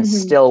and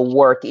still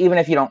work, even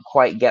if you don't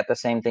quite get the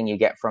same thing you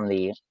get from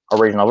the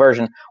original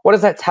version, what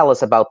does that tell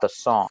us about the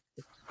song?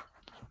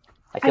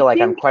 I feel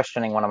like I'm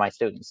questioning one of my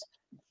students.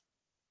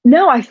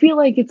 No, I feel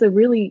like it's a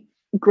really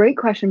great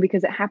question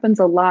because it happens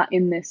a lot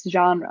in this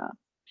genre.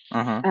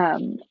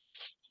 And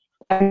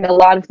a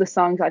lot of the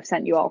songs I've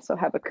sent you also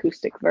have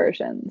acoustic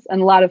versions,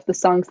 and a lot of the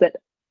songs that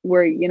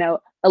were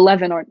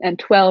 11 and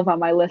 12 on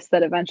my list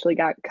that eventually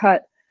got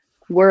cut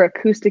were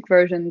acoustic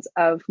versions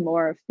of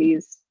more of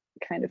these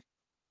kind of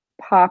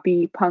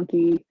poppy,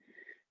 punky,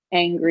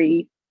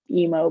 angry,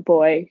 emo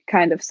boy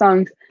kind of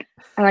songs.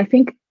 And I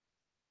think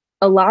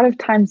a lot of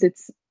times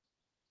it's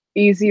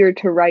easier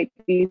to write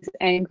these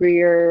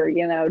angrier,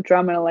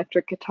 drum and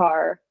electric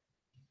guitar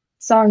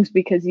songs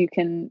because you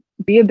can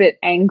be a bit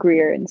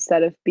angrier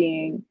instead of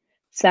being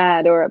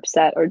sad or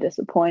upset or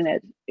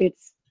disappointed.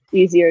 It's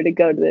easier to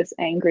go to this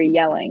angry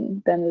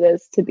yelling than it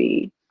is to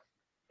be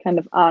kind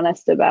of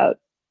honest about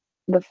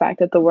the fact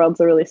that the world's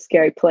a really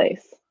scary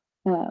place.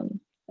 And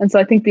so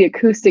I think the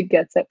acoustic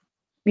gets at,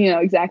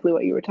 exactly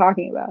what you were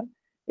talking about.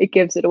 It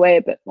gives it away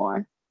a bit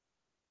more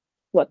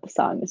what the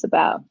song is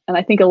about. And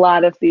I think a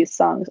lot of these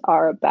songs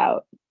are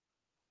about,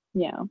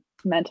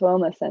 mental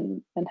illness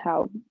and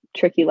how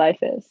tricky life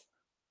is.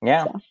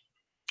 Yeah. So.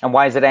 And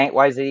why is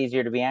it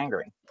easier to be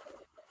angry?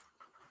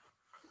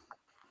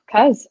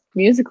 Because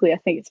musically, I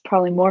think it's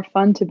probably more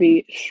fun to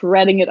be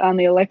shredding it on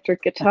the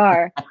electric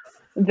guitar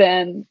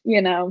than,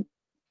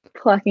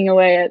 plucking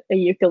away at a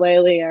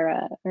ukulele or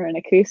an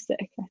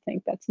acoustic. I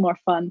think that's more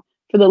fun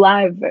for the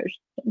live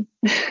version.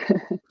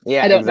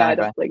 Yeah, I don't exactly. know. I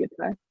don't play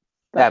guitar.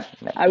 But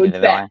I would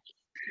bet.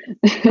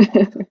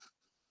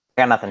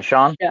 Got nothing.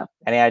 Sean? Yeah.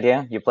 Any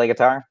idea? You play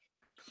guitar?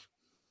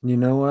 You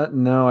know what?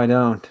 No, I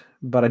don't.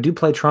 But I do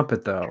play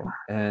trumpet, though.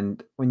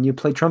 And when you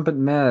play trumpet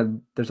mad,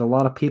 there's a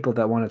lot of people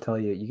that want to tell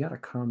you, you got to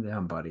calm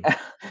down, buddy.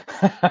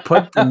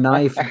 Put the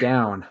knife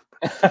down.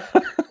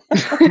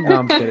 No,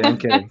 I'm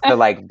kidding. So,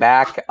 like,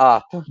 back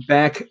up.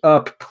 Back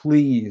up,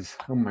 please.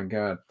 Oh, my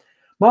God.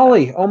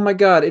 Molly, oh, my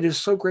God. It is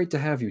so great to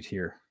have you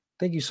here.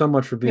 Thank you so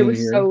much for being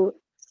here. It was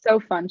so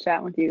fun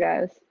chatting with you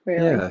guys.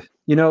 Really.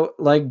 Yeah.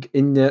 Like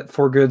in that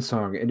For Good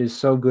song, it is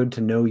so good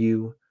to know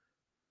you.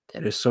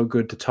 It is so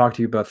good to talk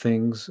to you about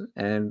things.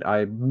 And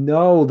I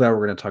know that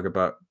we're going to talk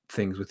about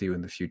things with you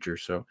in the future.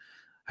 So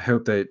I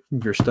hope that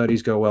your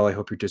studies go well. I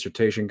hope your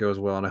dissertation goes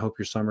well. And I hope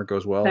your summer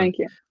goes well. Thank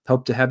you.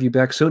 Hope to have you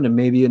back soon and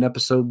maybe an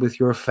episode with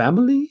your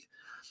family.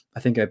 I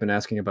think I've been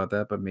asking about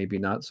that, but maybe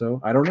not. So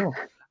I don't know.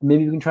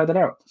 Maybe we can try that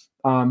out.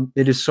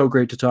 It is so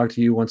great to talk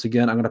to you once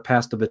again. I'm going to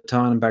pass the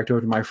baton back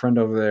over to my friend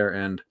over there.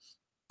 And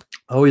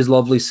always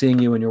lovely seeing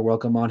you, and you're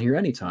welcome on here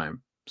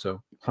anytime.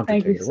 So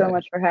thank you so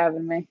much for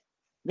having me.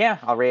 Yeah,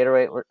 I'll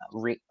reiterate what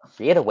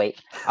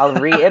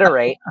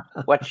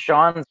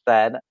Sean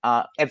said.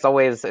 It's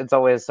always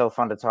so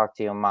fun to talk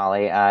to you,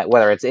 Molly,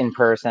 whether it's in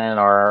person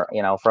or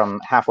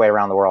from halfway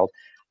around the world.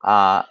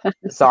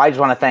 So I just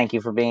want to thank you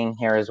for being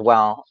here as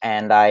well,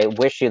 and I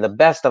wish you the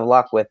best of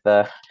luck with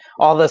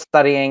all the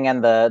studying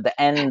and the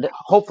end.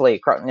 Hopefully,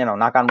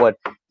 knock on wood,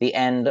 the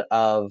end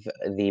of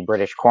the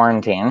British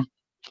quarantine.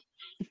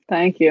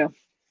 Thank you.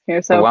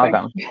 Here's hoping. You're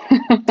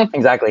welcome.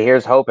 Exactly.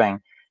 Here's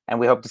hoping, and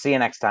we hope to see you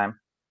next time.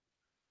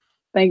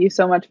 Thank you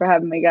so much for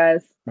having me,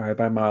 guys. All right,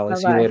 bye, Molly.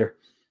 Bye-bye. See you later.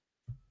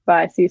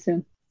 Bye. See you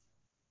soon.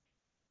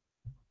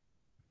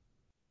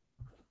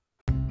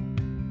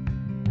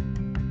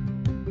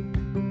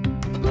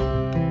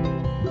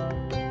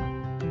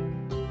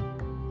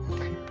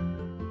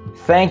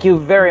 Thank you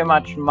very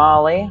much,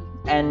 Molly.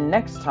 And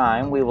next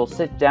time we will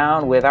sit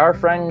down with our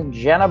friend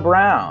Jenna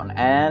Brown.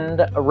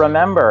 And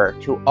remember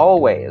to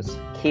always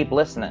keep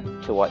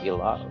listening to what you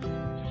love.